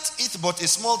 Seemeth it but a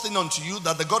small thing unto you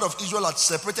that the God of Israel hath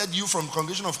separated you from the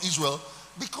congregation of Israel,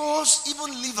 because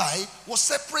even Levi was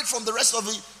separate from the rest of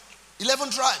the 11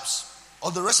 tribes,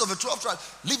 or the rest of the 12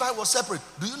 tribes. Levi was separate.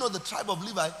 Do you know the tribe of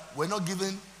Levi were not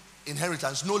given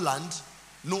inheritance, no land,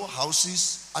 no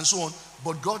houses, and so on.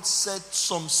 But God said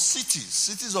some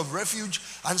cities of refuge,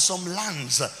 and some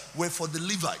lands were for the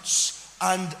Levites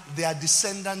and their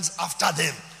descendants after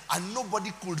them. And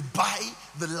nobody could buy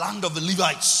the land of the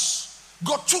Levites.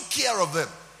 God took care of them.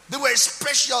 They were a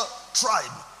special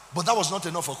tribe. But that was not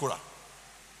enough for Korah.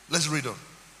 Let's read on.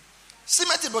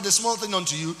 Seemeth it but a small thing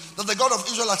unto you that the God of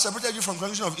Israel hath separated you from the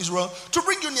congregation of Israel to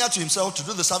bring you near to himself, to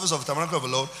do the service of the tabernacle of the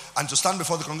Lord, and to stand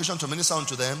before the congregation to minister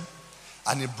unto them.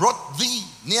 And he brought thee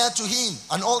near to him,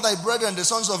 and all thy brethren, the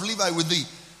sons of Levi, with thee.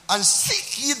 And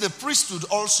seek ye the priesthood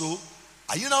also.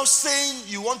 Are you now saying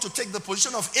you want to take the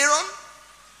position of Aaron,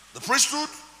 the priesthood?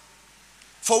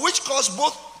 For which cause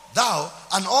both thou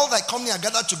and all thy company are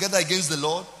gathered together against the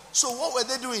Lord. So what were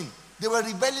they doing? They were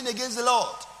rebelling against the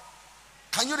Lord.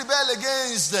 Can you rebel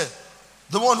against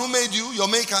the one who made you, your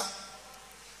maker,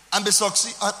 and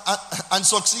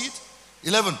succeed?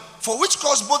 11. For which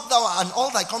cause both thou and all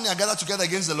thy company are gathered together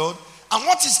against the Lord? And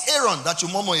what is Aaron that you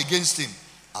murmur against him?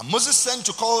 And Moses sent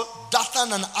to call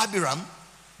Dathan and Abiram,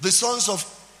 the sons of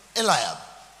Eliab.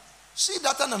 See,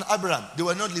 Dathan and Abiram, they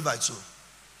were not Levites. So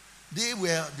they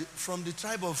were from the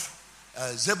tribe of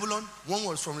Zebulun. One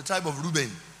was from the tribe of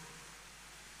Reuben.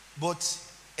 But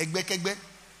Egbe,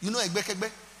 you know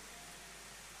Egbe?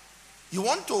 You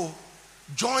want to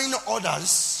join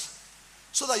others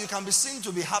so that you can be seen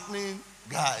to be happening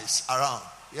guys around.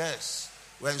 Yes,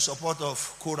 we're in support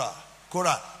of Korah.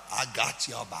 Korah, I got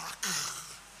your back.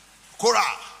 Korah,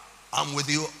 I'm with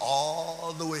you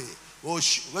all the way.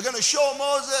 We're going to show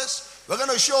Moses. We're going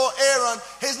to show Aaron.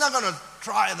 He's not going to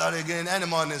try that again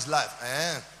anymore in his life.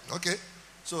 Okay.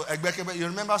 So, Egbe, you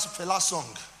remember Fela's song?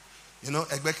 You know,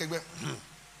 Egbe.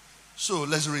 So,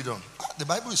 let's read on. The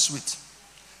Bible is sweet.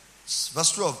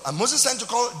 Verse 12. And Moses sent to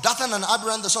call Dathan and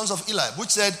Abiram, the sons of Eliab, which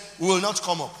said, we will not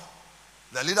come up.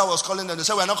 The leader was calling them. They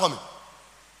said, we are not coming.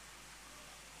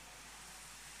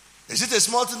 Is it a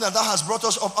small thing that thou hast brought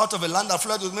us up out of a land that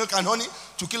flowed with milk and honey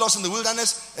to kill us in the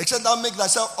wilderness, except thou make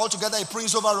thyself altogether a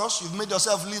prince over us? You've made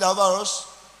yourself leader over us.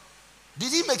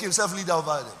 Did he make himself leader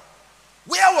over them?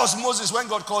 Where was Moses when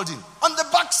God called him? On the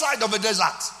backside of a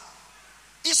desert.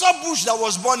 He saw bush that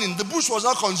was burning. The bush was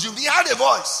not consumed. He had a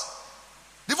voice.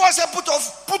 The voice said,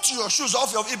 put your shoes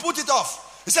off. He put it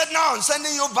off. He said, now I'm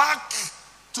sending you back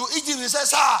to Egypt. He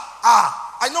says,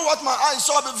 I know what my eyes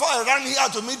saw before I ran here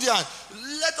to Midian.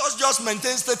 Let us just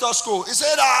maintain status quo. He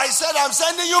said, I said, I'm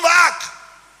sending you back.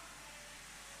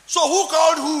 So who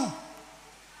called who?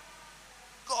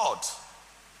 God.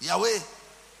 Yahweh.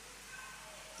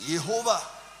 Jehovah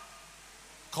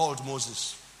called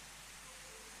Moses.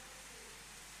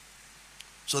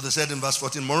 So they said in verse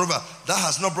 14, moreover, thou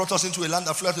hast not brought us into a land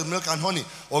that floweth with milk and honey,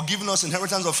 or given us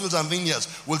inheritance of fields and vineyards.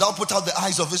 Wilt thou put out the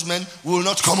eyes of these men? We will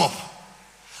not come up.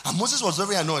 And Moses was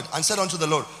very annoyed and said unto the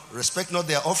Lord, respect not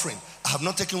their offering. I have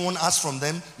not taken one ass from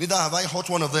them, neither have I hurt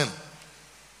one of them.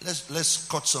 Let's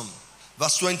cut some.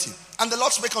 Verse 20. And the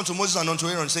Lord spake unto Moses and unto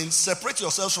Aaron, saying, separate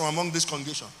yourselves from among this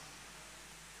congregation.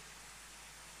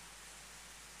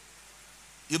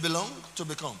 You belong to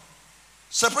become.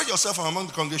 Separate yourself from among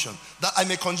the congregation, that I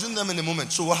may consume them in a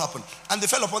moment. So what happened? And they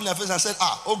fell upon their faces and said,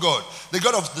 O God, the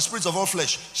God of the spirits of all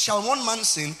flesh, shall one man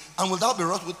sin, and will thou be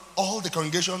wroth with all the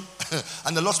congregation?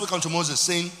 And the Lord spake unto Moses,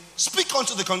 saying, speak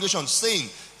unto the congregation, saying,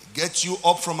 get you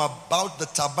up from about the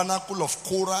tabernacle of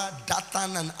Korah,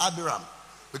 Dathan, and Abiram.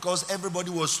 Because everybody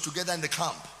was together in the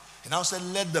camp. He now said,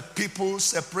 let the people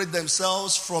separate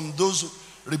themselves from those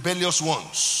rebellious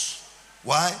ones.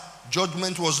 Why?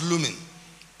 Judgment was looming.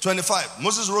 25.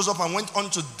 Moses rose up and went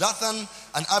unto Dathan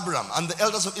and Abiram, and the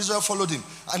elders of Israel followed him.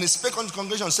 And he spake unto the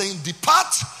congregation, saying,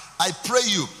 depart, I pray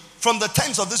you, from the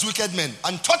tents of these wicked men,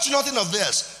 and touch nothing of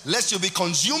theirs, lest you be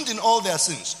consumed in all their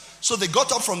sins. So they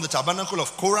got up from the tabernacle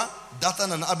of Korah,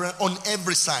 Dathan and Abiram on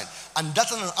every side. And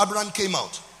Dathan and Abiram came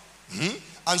out,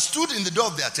 and stood in the door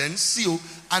of their tents, seal,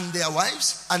 and their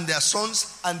wives, and their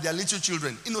sons, and their little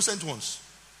children, innocent ones.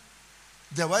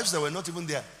 Their wives that were not even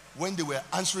there when they were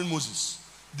answering Moses.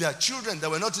 Their children that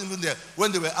were not even there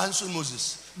when they were answering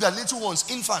Moses. Their little ones,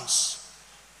 infants,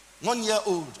 1 year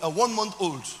old, 1 month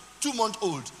old, 2 month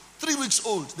old, 3 weeks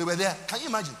old, they were there. Can you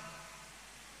imagine?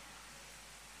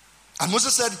 And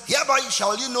Moses said, hereby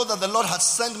shall you know that the Lord hath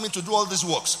sent me to do all these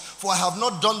works, for I have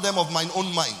not done them of mine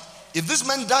own mind. If these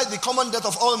men die the common death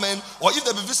of all men, or if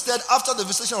they be visited after the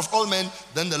visitation of all men,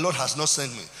 then the Lord has not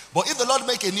sent me. But if the Lord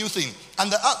make a new thing, and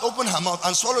the earth open her mouth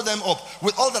and swallow them up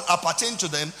with all that appertain to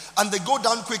them, and they go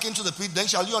down quick into the pit, then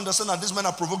shall you understand that these men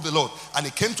have provoked the Lord. And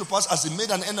it came to pass, as he made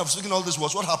an end of speaking all this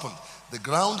was, what happened? The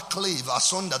ground clave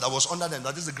asunder that was under them,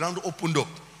 that is, the ground opened up.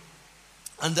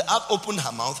 And the earth opened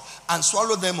her mouth and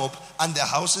swallowed them up, and their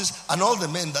houses, and all the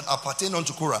men that appertained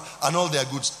unto Korah, and all their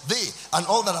goods. They and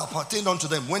all that appertained unto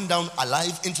them went down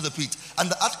alive into the pit.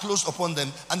 And the earth closed upon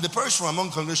them, and they perished from among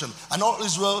the congregation. And all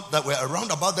Israel that were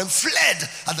around about them fled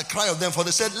at the cry of them, for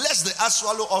they said, lest the earth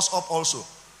swallow us up also.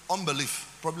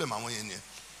 Unbelief. Problem.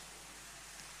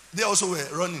 They also were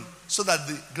running so that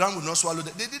the ground would not swallow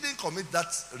them. They didn't commit that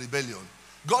rebellion.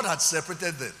 God had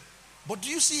separated them. But do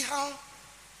you see how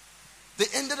they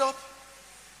ended up?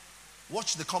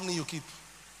 Watch the company you keep.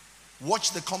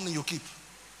 Watch the company you keep.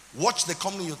 Watch the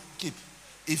company you keep.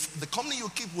 If the company you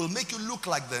keep will make you look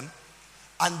like them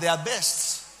and their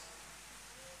best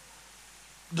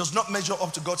does not measure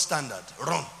up to God's standard,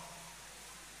 run.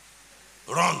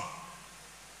 Run.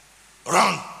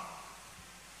 Run.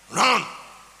 Run.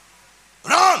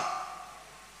 Run.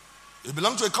 You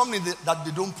belong to a company that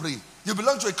they don't pray. You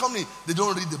belong to a company they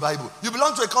don't read the Bible. You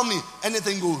belong to a company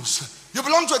anything goes. You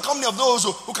belong to a company of those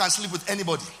who can sleep with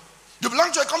anybody. You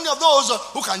belong to a company of those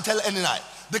who can tell any lie.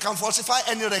 They can falsify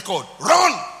any record.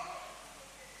 Run.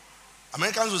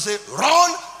 Americans will say,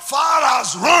 run far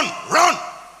as run. Run.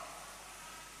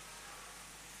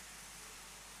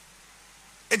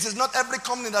 It is not every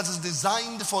company that is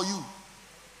designed for you.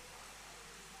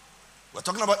 We're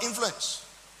talking about influence.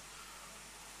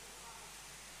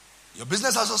 Your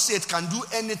business associate can do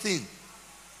anything.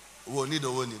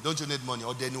 Don't you need money?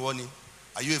 Or then money?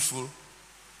 Are you a fool?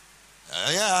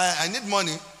 Yeah, I need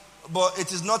money, but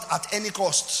it is not at any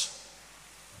cost.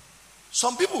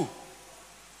 Some people,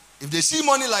 if they see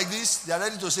money like this, they are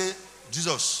ready to say,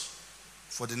 Jesus,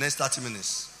 for the next 30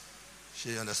 minutes,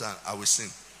 you understand, I will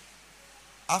sing.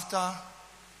 After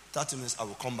 30 minutes, I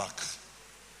will come back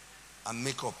and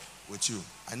make up with you.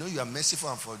 I know you are merciful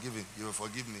and forgiving. You will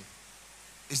forgive me.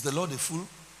 Is the Lord a fool?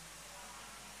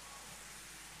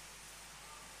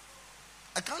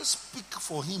 I can't speak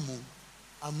for him,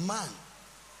 a man.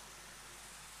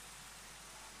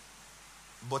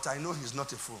 But I know he's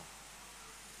not a fool.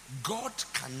 God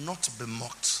cannot be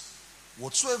mocked.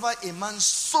 Whatsoever a man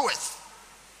soweth,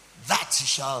 that he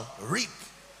shall reap.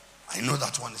 I know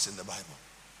that one is in the Bible.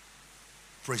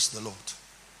 Praise the Lord.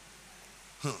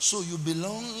 So you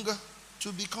belong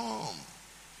to become.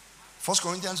 1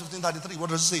 Corinthians 15:33. What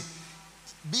does it say?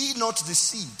 Be not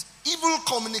deceived. Evil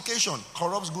communication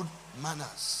corrupts good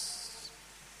manners.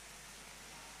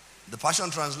 The Passion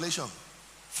Translation,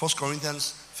 1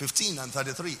 Corinthians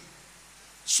 15:33.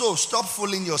 So stop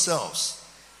fooling yourselves.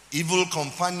 Evil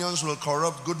companions will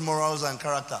corrupt good morals and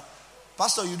character.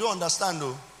 Pastor, you don't understand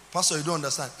though. Pastor, you don't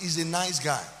understand. He's a nice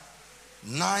guy.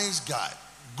 Nice guy.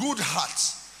 Good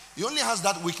heart. He only has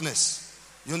that weakness.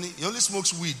 He only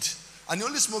smokes weed. And he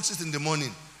only smokes it in the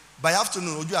morning. By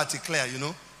afternoon, Oju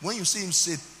Atikler, when you see him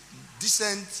sit,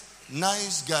 decent,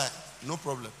 nice guy, no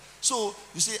problem. So,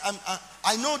 you see,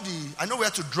 I know where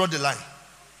to draw the line.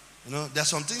 There are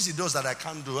some things he does that I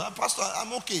can't do. Pastor,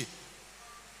 I'm okay.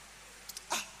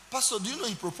 Pastor, do you know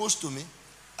he proposed to me?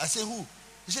 I say, who?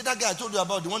 He said, that guy I told you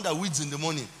about, the one that weeds in the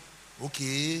morning.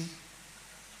 Okay.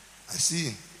 I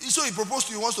see. So he proposed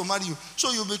to you, he wants to marry you.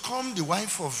 So you become the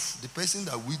wife of the person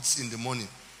that weeds in the morning.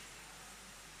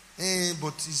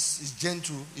 But he's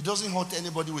gentle. He doesn't hurt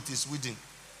anybody with his weeding.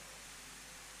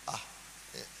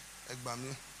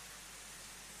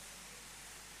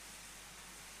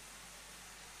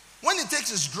 When he takes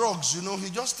his drugs, he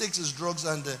just takes his drugs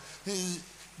and he's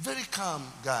a very calm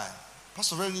guy.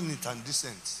 Pastor, very neat and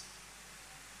decent.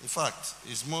 In fact,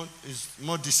 he's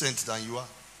more decent than you are.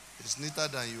 He's neater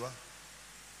than you are.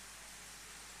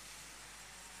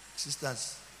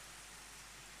 Sisters.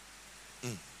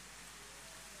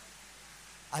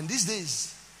 And these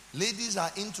days, ladies are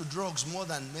into drugs more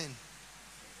than men.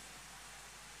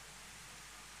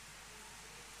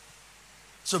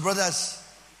 So brothers,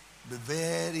 be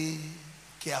very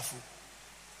careful.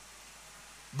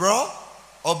 Bro,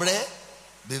 obre,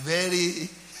 be very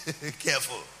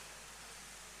careful.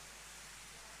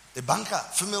 A banker,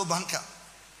 female banker,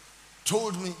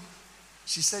 told me,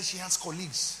 she said she has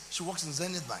colleagues. She works in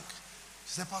Zenith Bank.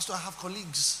 She said, Pastor, I have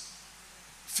colleagues,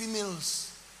 females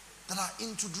that are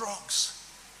into drugs,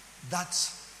 that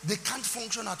they can't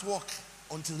function at work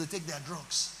until they take their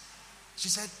drugs. She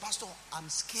said, Pastor, I'm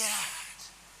scared.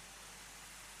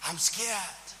 I'm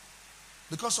scared.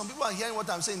 Because some people are hearing what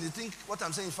I'm saying, they think what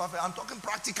I'm saying is far-fetched. I'm talking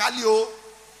practically.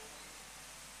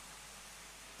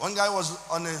 One guy was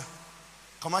on a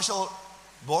commercial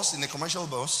bus, in a commercial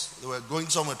bus. They were going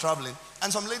somewhere traveling,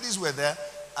 and some ladies were there,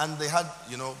 and they had,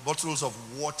 bottles of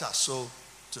water, so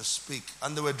to speak,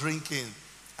 and they were drinking.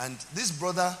 And this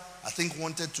brother, I think,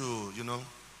 wanted to,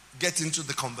 get into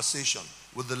the conversation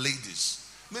with the ladies.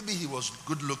 Maybe he was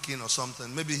good looking or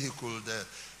something. Maybe he could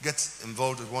get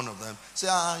involved with one of them. Say,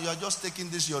 you are just taking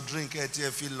this, your drink,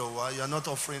 you are not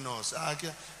offering us.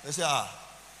 They say,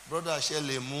 brother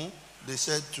Shelemu, they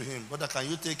said to him, brother, can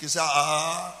you take it? He said,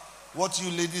 what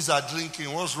you ladies are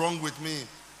drinking, what's wrong with me?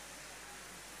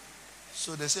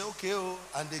 So they say, okay,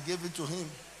 and they gave it to him.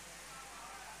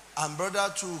 And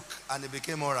brother took, and it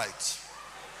became all right.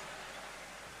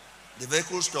 The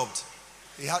vehicle stopped.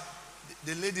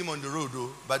 They laid him on the road,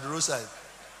 by the roadside.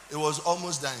 It was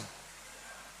almost dying.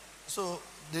 So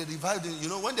they revived them. You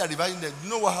know, when they are reviving them, you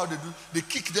know how they do? They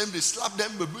kick them, they slap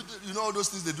them, you know all those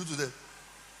things they do to them.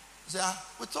 They say,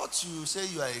 we thought you say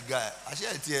you are a guy. I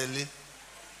say,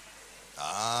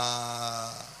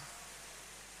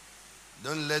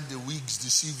 don't let the wigs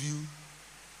deceive you.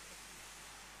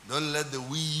 Don't let the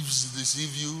weaves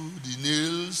deceive you. The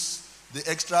nails, the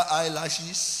extra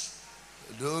eyelashes.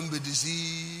 Don't be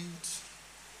deceived.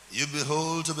 You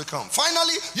behold to become.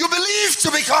 Finally, you believe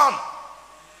to become.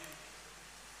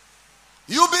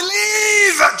 You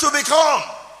believe to become.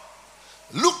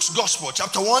 Luke's Gospel,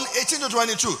 chapter 1, 18 to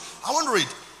 22. I want to read.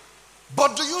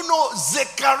 But do you know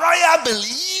Zechariah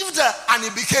believed and he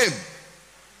became?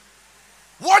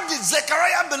 What did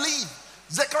Zechariah believe?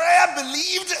 Zechariah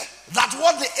believed that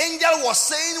what the angel was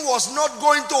saying was not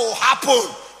going to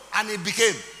happen, and it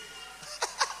became.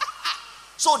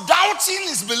 So doubting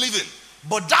is believing,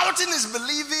 but doubting is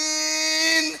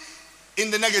believing in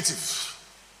the negative.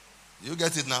 You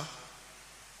get it now?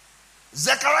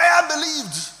 Zechariah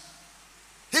believed.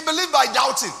 He believed by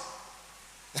doubting.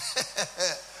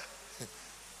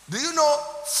 Do you know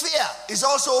fear is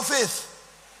also faith?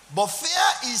 But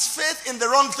fear is faith in the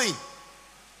wrong thing.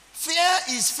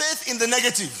 Fear is faith in the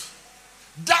negative.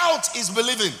 Doubt is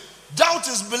believing. Doubt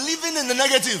is believing in the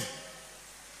negative.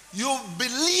 You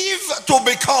believe to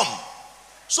become.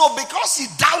 So because he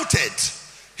doubted,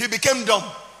 he became dumb.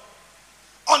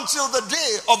 Until the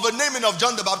day of the naming of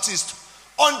John the Baptist.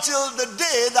 Until the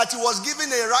day that he was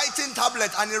given a writing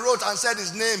tablet and he wrote and said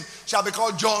his name shall be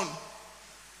called John.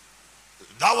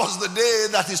 That was the day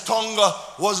that his tongue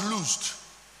was loosed.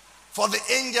 For the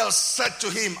angel said to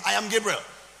him, I am Gabriel.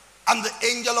 I'm the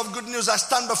angel of good news. I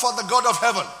stand before the God of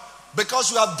heaven.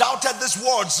 Because you have doubted these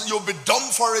words, you'll be dumb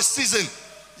for a season.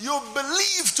 You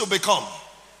believe to become.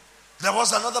 There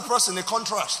was another person, a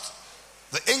contrast.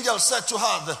 The angel said to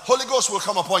her, the Holy Ghost will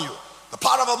come upon you. The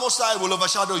power of the Most High will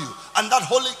overshadow you. And that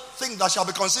holy thing that shall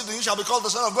be conceived in you shall be called the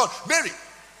Son of God. Mary.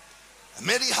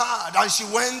 Mary heard and she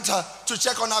went to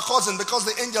check on her cousin because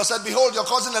the angel said, behold, your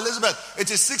cousin Elizabeth,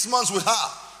 it is 6 months with her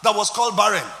that was called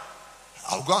barren.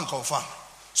 I'll go and confirm.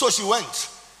 So she went.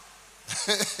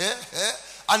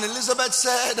 And Elizabeth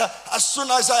said, as soon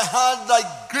as I heard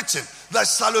thy greeting, thy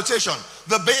salutation,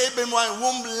 the babe in my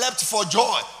womb leapt for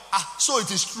joy. So it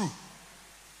is true.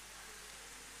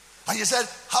 And he said,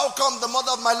 how come the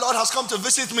mother of my Lord has come to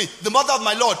visit me? The mother of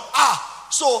my Lord.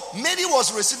 So Mary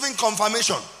was receiving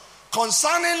confirmation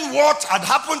concerning what had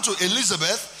happened to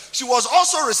Elizabeth. She was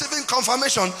also receiving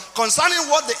confirmation concerning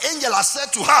what the angel has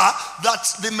said to her, that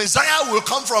the Messiah will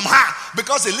come from her.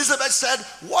 Because Elizabeth said,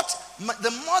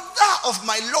 the mother of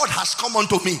my Lord has come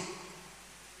unto me.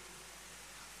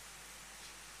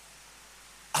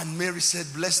 And Mary said,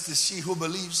 blessed is she who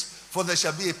believes, for there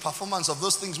shall be a performance of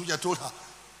those things which I told her.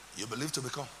 You believe to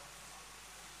become.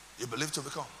 You believe to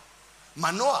become.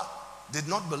 Manoah did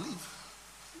not believe.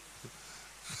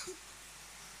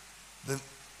 The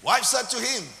wife said to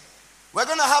him, we're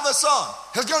going to have a son.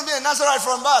 He's going to be a Nazarite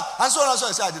from birth. And so on and so on.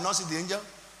 He said, I did not see the angel.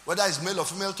 Whether it's male or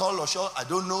female, tall or short, I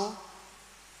don't know.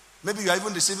 Maybe you are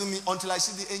even deceiving me until I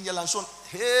see the angel and so on.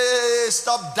 Hey,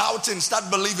 stop doubting. Start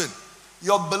believing.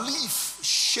 Your belief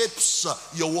shapes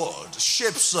your world,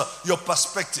 shapes your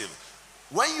perspective.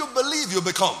 When you believe, you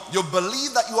become. You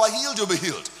believe that you are healed, you'll be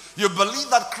healed. You believe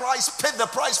that Christ paid the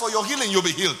price for your healing, you'll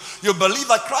be healed. You believe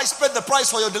that Christ paid the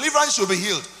price for your deliverance, you'll be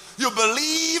healed. You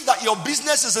believe that your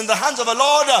business is in the hands of the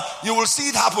Lord, you will see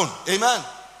it happen. Amen.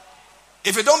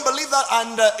 If you don't believe that,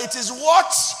 and it is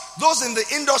what those in the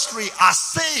industry are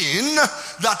saying,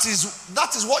 that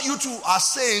is what you two are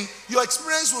saying, your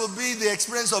experience will be the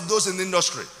experience of those in the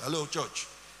industry. Hello, church.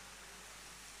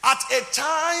 At a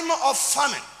time of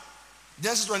famine,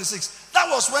 Genesis 26, that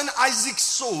was when Isaac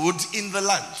sowed in the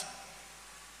land.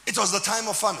 It was the time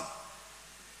of famine.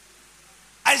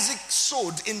 Isaac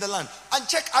sowed in the land. And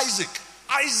check Isaac.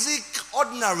 Isaac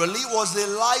ordinarily was a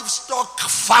livestock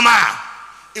farmer.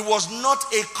 It was not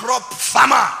a crop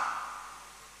farmer.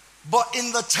 But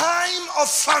in the time of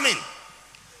famine,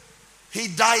 he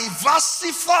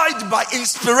diversified by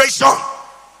inspiration.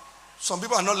 Some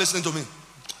people are not listening to me.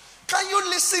 Can you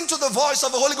listen to the voice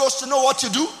of the Holy Ghost to know what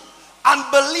to do?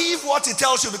 And believe what he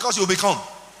tells you, because you'll become.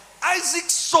 Isaac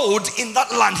sowed in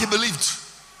that land. He believed.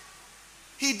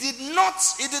 He did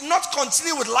not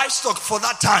continue with livestock for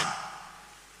that time.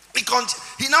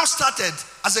 He now started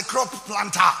as a crop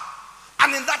planter.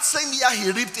 And in that same year,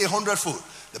 he reaped 100-fold.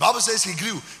 The Bible says he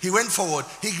grew. He went forward.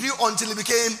 He grew until he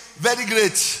became very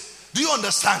great. Do you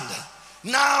understand?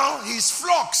 Now his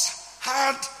flocks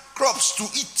had crops to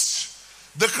eat.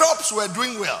 The crops were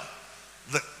doing well.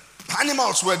 The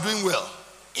animals were doing well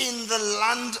in the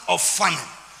land of famine.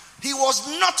 He was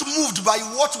not moved by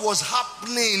what was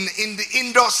happening in the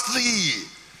industry.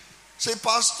 Say,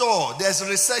 Pastor, there's a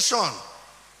recession.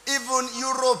 Even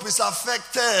Europe is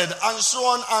affected, and so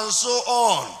on and so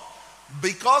on.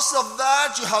 Because of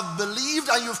that, you have believed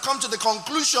and you've come to the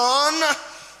conclusion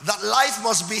that life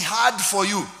must be hard for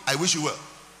you. I wish you were.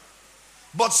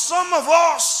 But some of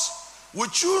us, we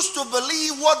choose to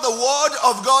believe what the Word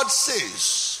of God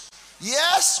says.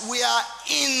 Yes, we are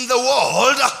in the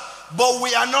world, but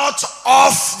we are not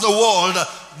of the world.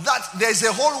 That there's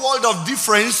a whole world of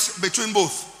difference between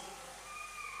both.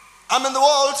 I'm in the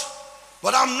world,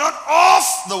 but I'm not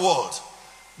of the world.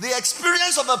 The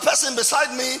experience of a person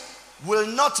beside me will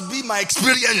not be my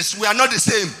experience. We are not the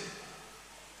same.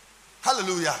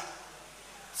 Hallelujah.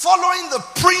 Following the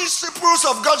principles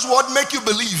of God's word make you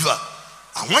believe.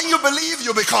 And when you believe,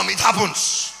 you become. It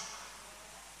happens.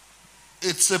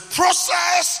 It's a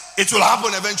process. It will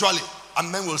happen eventually.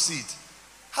 And men will see it.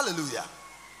 Hallelujah.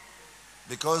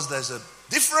 Because there's a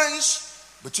difference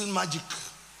between magic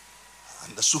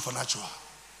and the supernatural.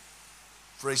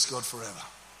 Praise God forever.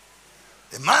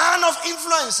 A man of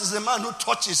influence is a man who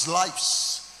touches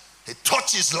lives. He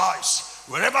touches lives.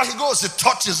 Wherever he goes, he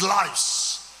touches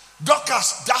lives.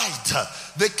 Dorcas died.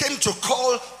 They came to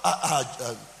call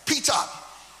Peter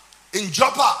in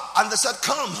Joppa, and they said,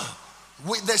 come,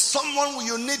 there's someone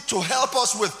you need to help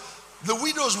us with. The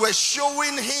widows were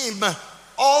showing him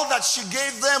all that she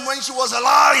gave them when she was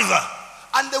alive,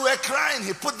 and they were crying.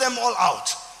 He put them all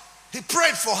out. He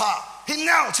prayed for her. He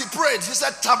knelt, he prayed. He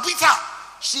said, Tabitha.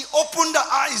 She opened her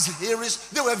eyes.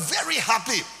 They were very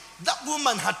happy. That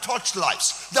woman had touched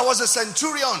lives. There was a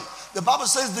centurion. The Bible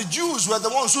says the Jews were the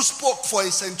ones who spoke for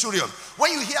a centurion.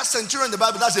 When you hear centurion in the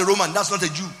Bible, that's a Roman. That's not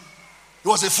a Jew. He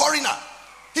was a foreigner.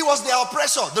 He was their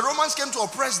oppressor. The Romans came to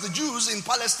oppress the Jews in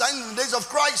Palestine in the days of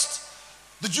Christ.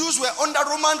 The Jews were under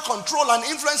Roman control and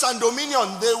influence and dominion.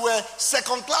 They were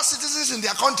second-class citizens in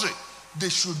their country. They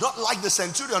should not like the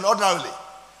centurion ordinarily.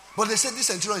 But they said, this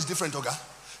centurion is different, Oga.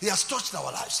 He has touched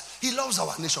our lives. He loves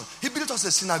our nation. He built us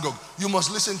a synagogue. You must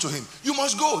listen to him. You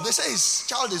must go. They say his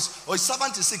child is, or his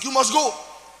servant is sick. You must go.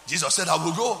 Jesus said, I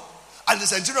will go. And the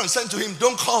centurion said to him,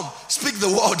 don't come. Speak the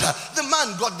word. The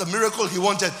man got the miracle he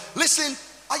wanted. Listen,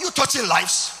 are you touching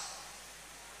lives?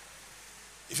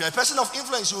 If you're a person of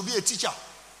influence, you will be a teacher.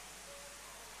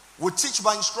 We teach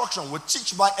by instruction. We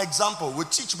teach by example. We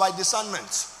teach by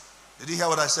discernment. Did you hear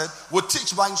what I said? We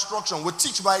teach by instruction. We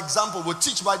teach by example. We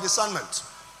teach by discernment.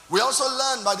 We also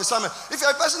learn by discernment. If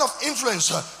you're a person of influence,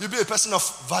 you'll be a person of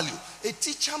value. A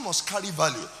teacher must carry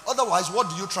value. Otherwise, what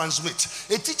do you transmit?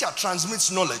 A teacher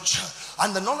transmits knowledge.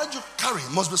 And the knowledge you carry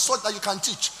must be such that you can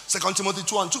teach. 2 Timothy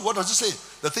 2:2, what does it say?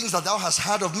 The things that thou hast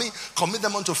heard of me, commit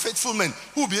them unto faithful men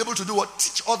who will be able to do what?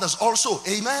 Teach others also.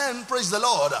 Amen. Praise the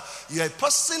Lord. You're a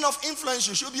person of influence,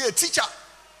 you should be a teacher.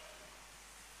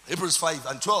 Hebrews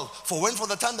 5:12. For when for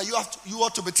the time that you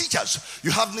ought to be teachers, you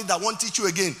have need that won't teach you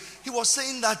again. He was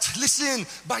saying that, listen,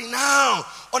 by now,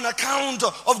 on account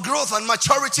of growth and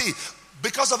maturity,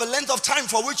 because of the length of time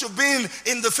for which you've been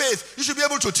in the faith, you should be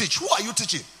able to teach. Who are you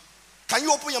teaching? Can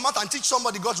you open your mouth and teach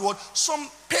somebody God's word? Some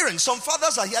parents, some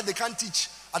fathers are here, they can't teach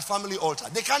at family altar.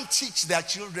 They can't teach their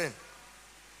children.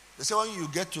 They say when you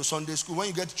get to Sunday school, when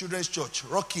you get to children's church,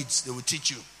 rock kids, they will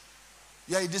teach you.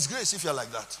 You are a disgrace if you're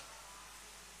like that.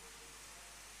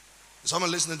 Is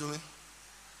someone listening to me?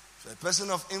 If you're a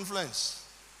person of influence,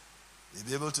 you'll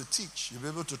be able to teach, you'll be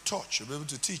able to touch, you'll be able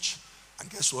to teach. And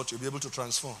guess what? You'll be able to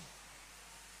transform.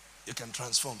 You can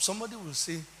transform. Somebody will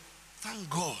say, thank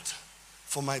God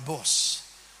for my boss.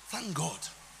 Thank God.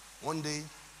 One day,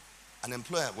 an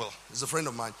employer, well, he's a friend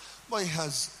of mine, but he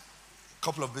has a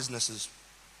couple of businesses.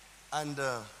 And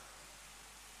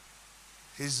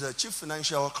his chief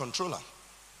financial controller,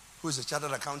 who is a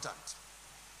chartered accountant,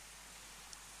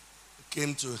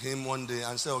 came to him one day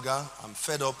and said, Oga, I'm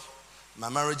fed up. My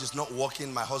marriage is not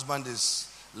working. My husband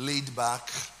is laid back.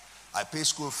 I pay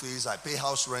school fees. I pay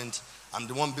house rent. I'm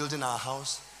the one building our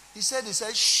house. He said,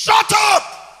 shut up!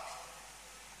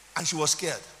 And she was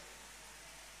scared.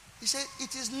 He said,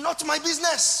 it is not my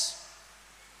business.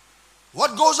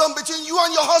 What goes on between you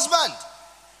and your husband?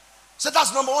 So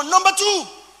that's number one. Number two,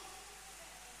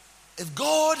 if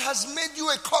God has made you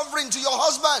a covering to your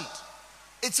husband,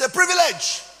 it's a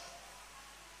privilege.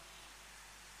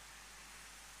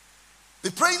 Be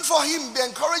praying for him, be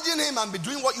encouraging him, and be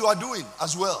doing what you are doing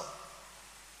as well.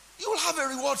 You will have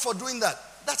a reward for doing that.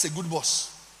 That's a good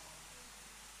boss.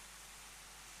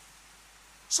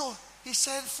 So he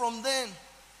said from then,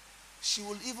 she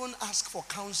will even ask for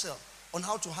counsel on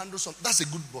how to handle something. That's a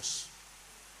good boss.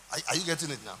 Are you getting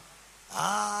it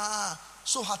now?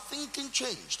 So her thinking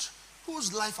changed.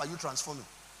 Whose life are you transforming?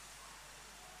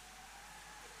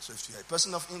 So if you're a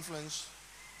person of influence,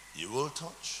 you will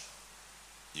touch,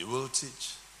 you will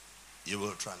teach, you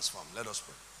will transform. Let us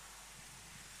pray.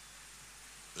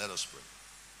 Let us pray.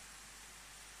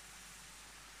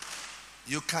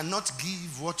 You cannot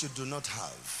give what you do not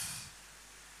have.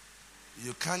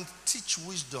 You can't teach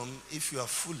wisdom if you are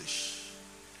foolish.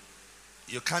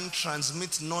 You can't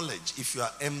transmit knowledge if you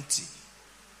are empty.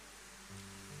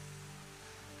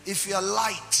 If you are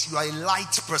light, you are a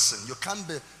light person. You can't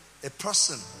be a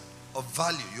person of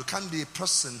value. You can't be a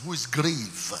person who is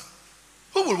grave.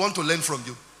 Who will want to learn from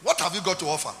you? What have you got to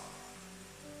offer?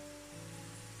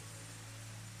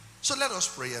 So let us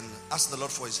pray and ask the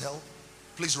Lord for his help.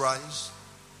 Please rise.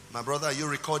 My brother, are you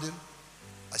recording?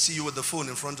 I see you with the phone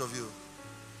in front of you.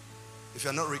 If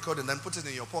you're not recording, then put it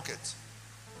in your pocket.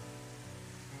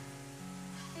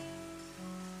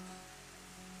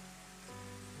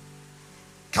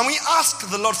 Can we ask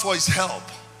the Lord for his help?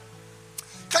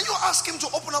 Can you ask him to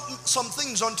open up some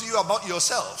things unto you about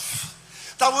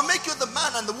yourself that will make you the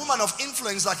man and the woman of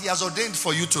influence that he has ordained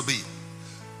for you to be?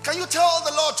 Can you tell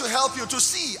the Lord to help you to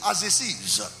see as he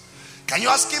sees? Can you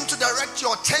ask him to direct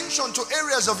your attention to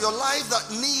areas of your life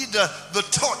that need the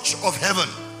touch of heaven?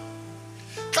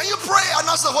 Can you pray and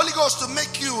ask the Holy Ghost to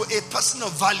make you a person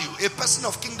of value, a person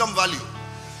of kingdom value?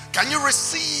 Can you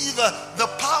receive the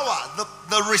power,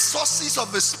 the resources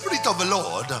of the Spirit of the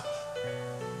Lord?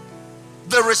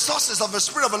 The resources of the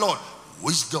Spirit of the Lord.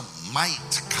 Wisdom,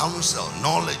 might, counsel,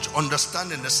 knowledge,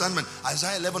 understanding, discernment.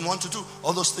 Isaiah 11, 1-2.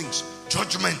 All those things.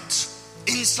 Judgment,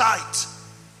 insight.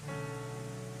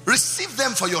 Receive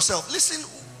them for yourself. Listen,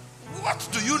 what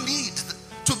do you need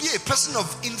to be a person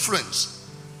of influence?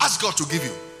 Ask God to give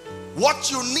you.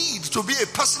 What you need to be a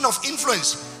person of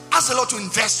influence, ask the Lord to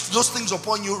invest those things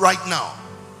upon you right now.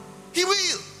 He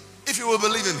will. If you will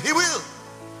believe him, he will.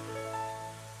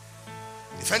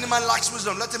 If any man lacks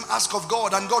wisdom, let him ask of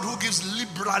God, and God who gives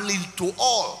liberally to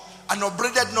all and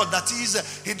upbraided not, that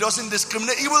is, he doesn't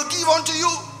discriminate, he will give unto you.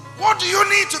 What do you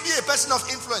need to be a person of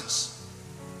influence?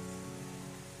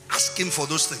 Ask him for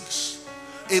those things.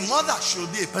 A mother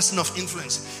should be a person of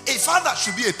influence. A father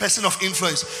should be a person of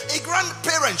influence. A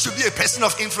grandparent should be a person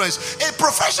of influence. A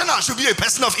professional should be a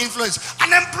person of influence.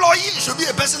 An employee should be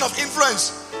a person of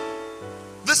influence.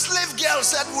 The slave girl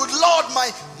said, "Would Lord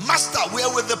my master were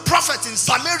with the prophet in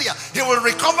Samaria, he will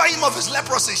recover him of his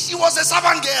leprosy." She was a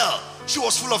servant girl. She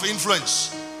was full of influence.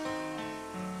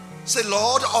 Say,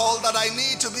 "Lord, all that I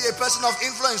need to be a person of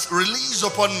influence, release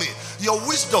upon me your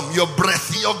wisdom, your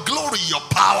breath, your glory, your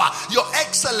power, your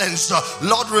excellence.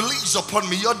 Lord, release upon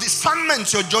me your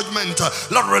discernment, your judgment.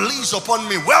 Lord, release upon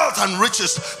me wealth and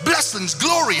riches, blessings,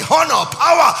 glory, honor,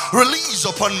 power. Release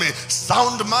upon me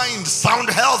sound mind, sound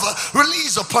health.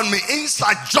 Release upon me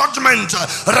insight, judgment,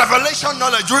 revelation,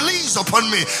 knowledge. Release upon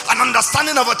me an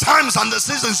understanding of the times and the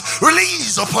seasons.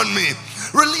 Release upon me.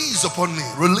 Release upon me.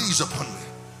 Release upon me.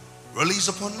 Release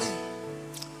upon me.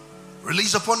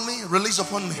 Release upon me. Release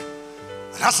upon me.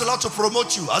 And ask the Lord to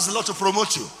promote you. Ask the Lord to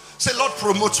promote you. Say, "Lord,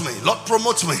 promote me. Lord,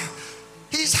 promote me."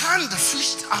 His hand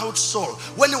fished out Saul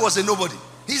when he was a nobody.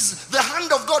 The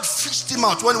hand of God fished him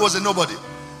out when he was a nobody.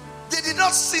 They did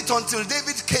not sit until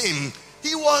David came.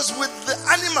 He was with the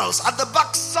animals at the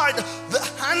backside. The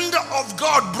hand of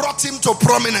God brought him to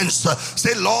prominence.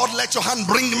 Say, "Lord, let your hand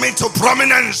bring me to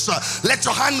prominence. Let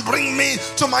your hand bring me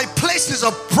to my places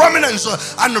of prominence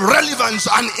and relevance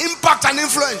and impact and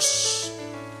influence."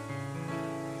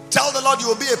 Tell the Lord you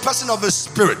will be a person of the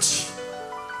Spirit.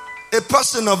 A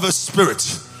person of the Spirit.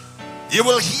 You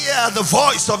will hear the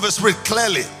voice of the Spirit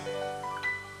clearly.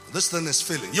 This thing is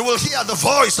feeling. You will hear the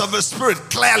voice of the Spirit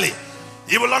clearly.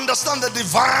 You will understand the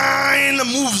divine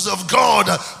moves of God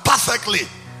perfectly.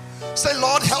 Say,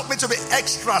 "Lord, help me to be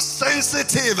extra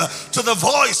sensitive to the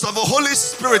voice of the Holy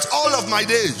Spirit all of my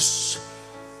days."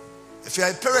 If you're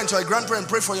a parent or a grandparent,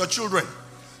 pray for your children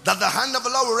that the hand of the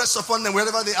Lord will rest upon them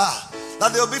wherever they are.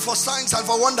 That they will be for signs and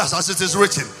for wonders, as it is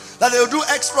written. That they will do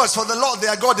exploits for the Lord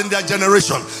their God in their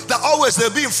generation. That always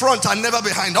they'll be in front and never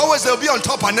behind. Always they'll be on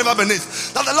top and never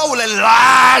beneath. That the Lord will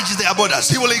enlarge their borders.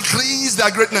 He will increase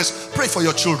their greatness. Pray for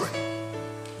your children.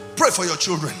 Pray for your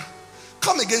children.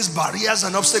 Come against barriers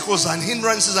and obstacles and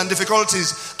hindrances and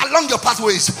difficulties along your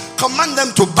pathways. Command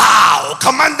them to bow.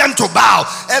 Command them to bow.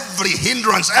 Every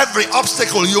hindrance, every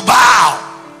obstacle, you bow.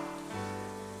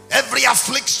 Every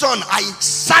affliction, I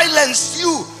silence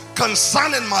you.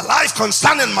 Concerning my life,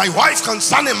 concerning my wife,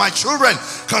 concerning my children,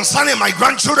 concerning my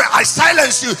grandchildren, I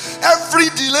silence you. Every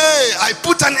delay, I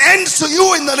put an end to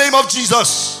you in the name of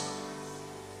Jesus.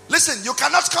 Listen, you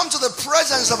cannot come to the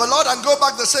presence of the Lord and go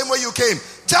back the same way you came.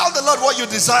 Tell the Lord what you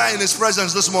desire in his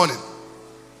presence this morning.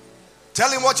 Tell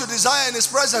him what you desire in his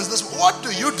presence. What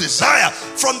do you desire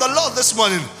from the Lord this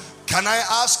morning? Can I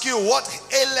ask you, what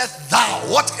aileth thou?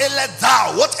 What aileth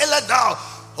thou? What aileth thou?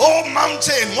 Oh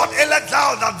mountain, what aileth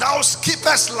thou that thou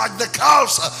skippest like the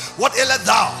cows? What aileth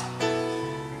thou?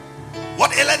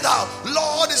 What aileth thou?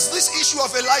 Lord, is this issue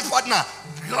of a life partner?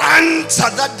 Grant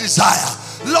that desire.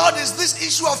 Lord, is this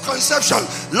issue of conception?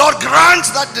 Lord, grant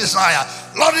that desire.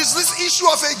 Lord, is this issue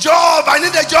of a job? I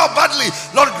need a job badly.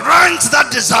 Lord, grant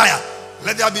that desire.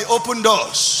 Let there be open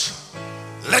doors.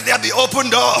 Let there be open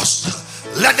doors.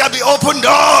 Let there be open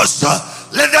doors.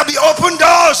 Let there be open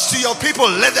doors to your people.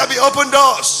 Let there be open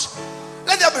doors.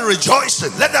 Let there be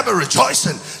rejoicing. Let there be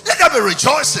rejoicing. Let there be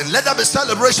rejoicing. Let there be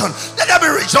celebration. Let there be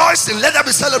rejoicing. Let there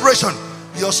be celebration.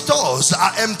 Your stores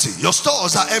are empty. Your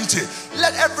stores are empty.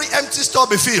 Let every empty store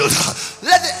be filled.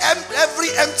 Let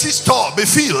every empty store be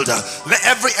filled. Let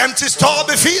every empty store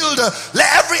be filled. Let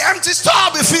every empty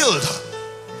store be filled.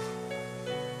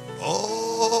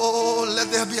 Oh,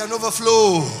 let there be an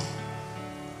overflow.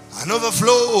 An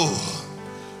overflow.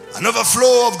 An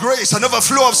overflow of grace. An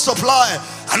overflow of supply.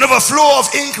 An overflow of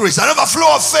increase. An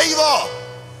overflow of favor.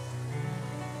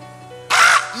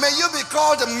 May you be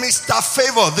called Mr.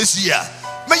 Favor this year.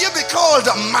 May you be called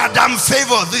Madam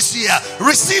Favor this year.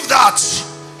 Receive that.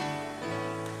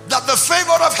 That the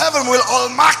favor of heaven will all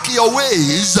mark your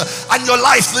ways and your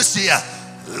life this year.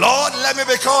 Lord, let me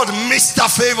be called Mr.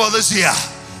 Favor this year.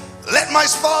 Let my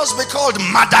spouse be called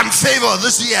Madam Favor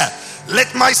this year.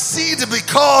 Let my seed be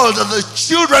called the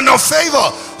children of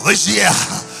favor this year.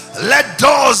 Let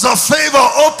doors of favor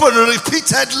open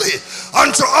repeatedly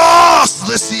unto us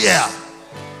this year.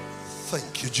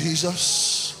 Thank you,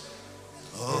 Jesus.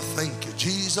 Oh, thank you,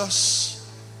 Jesus.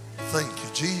 Thank you,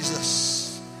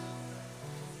 Jesus.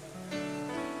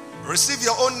 Receive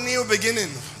your own new beginning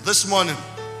this morning.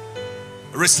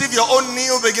 Receive your own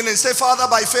new beginning. Say, Father,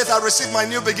 by faith I receive my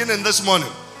new beginning this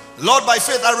morning. Lord, by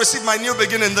faith I receive my new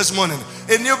beginning this morning.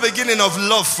 A new beginning of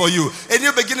love for you. A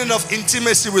new beginning of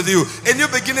intimacy with you. A new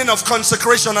beginning of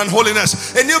consecration and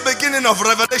holiness. A new beginning of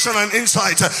revelation and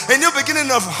insight. A new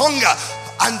beginning of hunger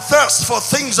and thirst for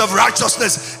things of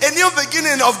righteousness. A new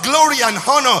beginning of glory and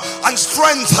honor and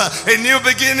strength. A new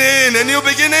beginning. A new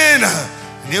beginning.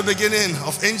 A new beginning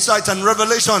of insight and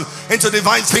revelation into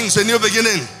divine things. A new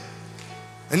beginning.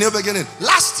 A new beginning.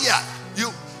 Last year,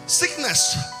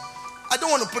 sickness. I don't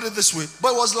want to put it this way,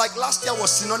 but it was like last year was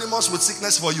synonymous with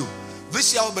sickness for you.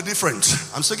 This year will be different.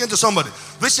 I'm speaking to somebody.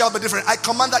 This year will be different. I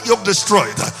command that yoke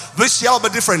destroyed. This year will be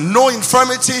different. No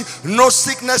infirmity, no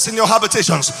sickness in your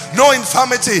habitations. No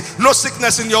infirmity, no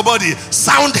sickness in your body.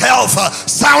 Sound health,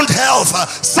 sound health,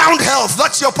 sound health.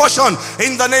 That's your portion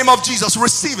in the name of Jesus.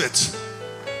 Receive it.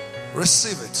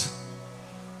 Receive it.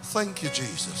 Thank you,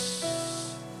 Jesus.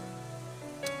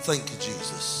 Thank you,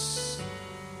 Jesus.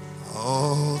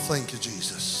 Oh, thank you,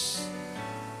 Jesus.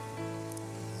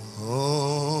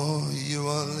 Oh, you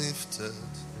are lifted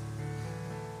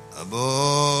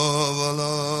above all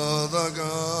other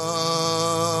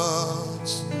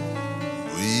gods.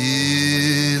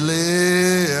 We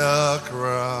lay our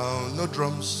crown, no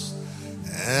drums,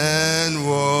 and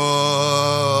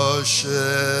worship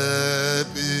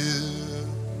you.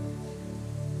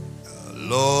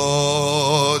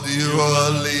 Lord, you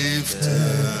are lifted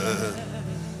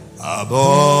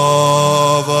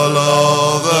above all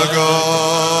other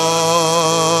gods.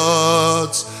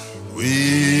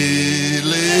 We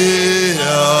lay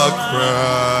our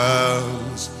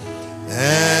crowns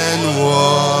and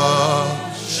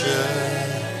worship.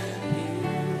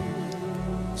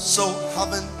 So,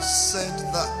 having said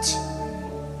that,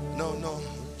 no,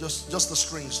 just the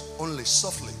strings only,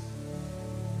 softly.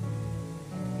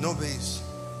 No bass.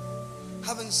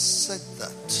 Having said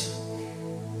that,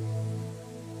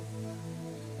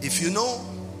 if you know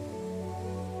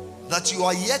that you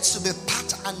are yet to be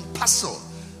part and parcel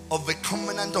of the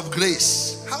covenant of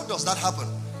grace, how does that happen?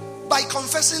 By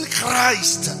confessing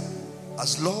Christ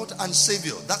as Lord and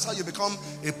Savior. That's how you become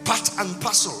a part and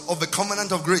parcel of the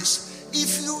covenant of grace.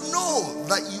 If you know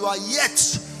that you are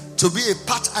yet to be a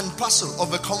part and parcel of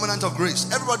the covenant of grace,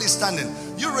 everybody standing,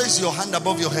 you raise your hand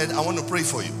above your head. I want to pray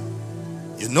for you.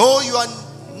 You know you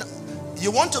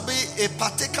want to be a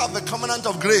partaker of the covenant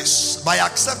of grace by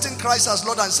accepting Christ as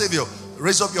Lord and Savior.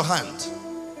 Raise up your hand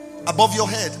above your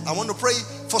head. I want to pray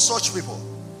for such people.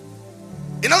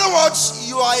 In other words,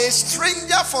 you are a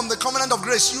stranger from the covenant of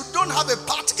grace. You don't have a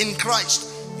part in Christ.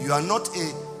 You are not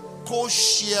a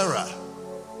co-sharer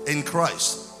in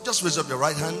Christ. Just raise up your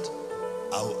right hand.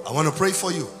 I want to pray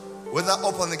for you, whether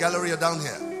up on the gallery or down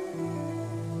here.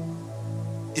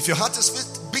 If your heart is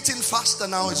beating faster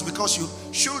now, it's because you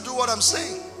should do what I'm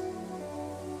saying.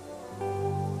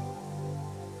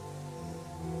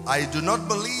 I do not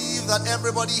believe that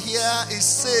everybody here is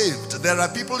saved. There are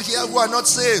people here who are not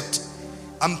saved.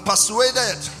 I'm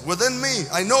persuaded within me,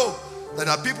 I know there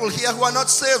are people here who are not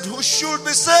saved, who should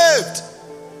be saved.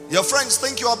 Your friends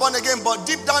think you are born again, but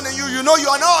deep down in you, you know you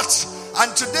are not.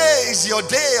 And today is your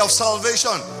day of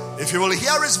salvation. If you will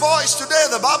hear his voice today,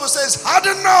 the Bible says,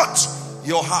 harden not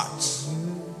your hearts.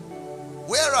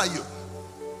 Where are you?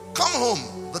 Come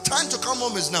home. The time to come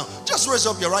home is now. Just raise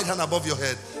up your right hand above your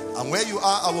head. And where you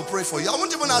are, I will pray for you. I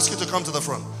won't even ask you to come to the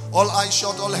front. All eyes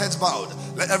shut, all heads bowed.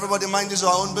 Let everybody mind his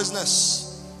or her own business.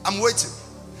 I'm waiting.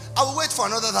 I will wait for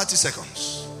another 30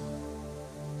 seconds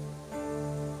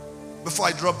before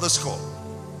I drop this call.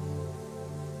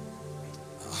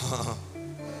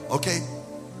 Okay.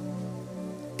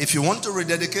 If you want to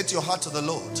rededicate your heart to the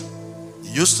Lord,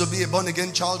 you used to be a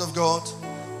born-again child of God,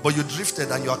 but you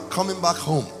drifted and you are coming back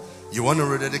home. You want to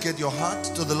rededicate your heart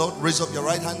to the Lord? Raise up your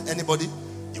right hand. Anybody?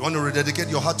 You want to rededicate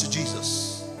your heart to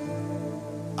Jesus?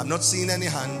 I'm not seeing any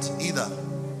hand either.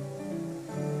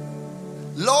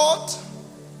 Lord,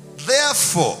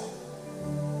 therefore,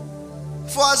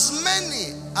 for as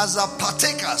many as are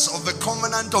partakers of the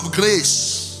covenant of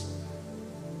grace,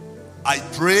 I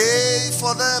pray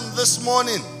for them this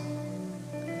morning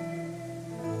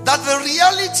that the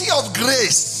reality of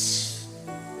grace,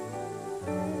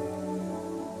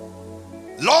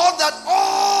 Lord, that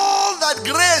all that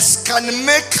grace can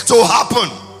make to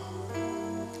happen,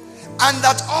 and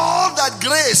that all that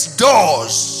grace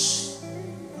does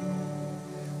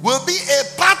will be a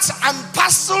part and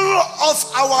parcel of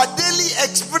our daily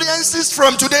experiences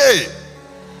from today.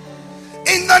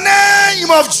 In the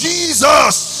name of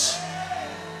Jesus,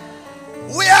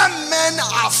 where men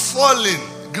are falling,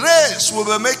 grace will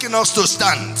be making us to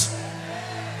stand.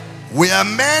 Where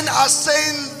men are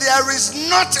saying there is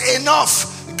not enough,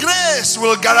 grace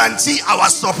will guarantee our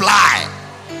supply.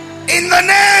 In the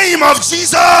name of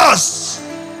Jesus.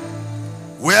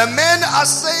 Where men are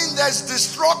saying there's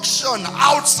destruction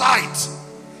outside,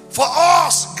 for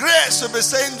us, grace will be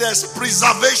saying there's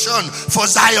preservation for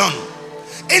Zion.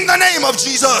 In the name of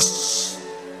Jesus.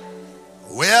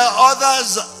 Where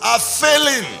others are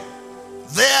failing,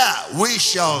 there we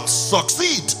shall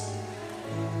succeed.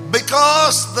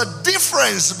 Because the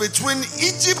difference between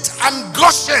Egypt and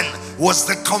Goshen was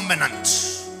the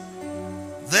covenant.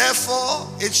 Therefore,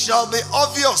 it shall be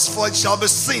obvious, for it shall be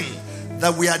seen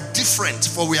that we are different,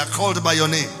 for we are called by your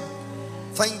name.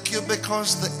 Thank you,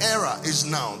 because the era is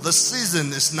now, the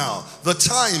season is now, the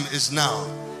time is now,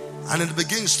 and it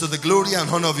begins to the glory and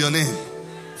honor of your name,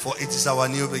 for it is our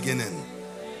new beginning.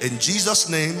 In Jesus'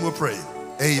 name we pray.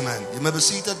 Amen. You may be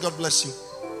seated. God bless you.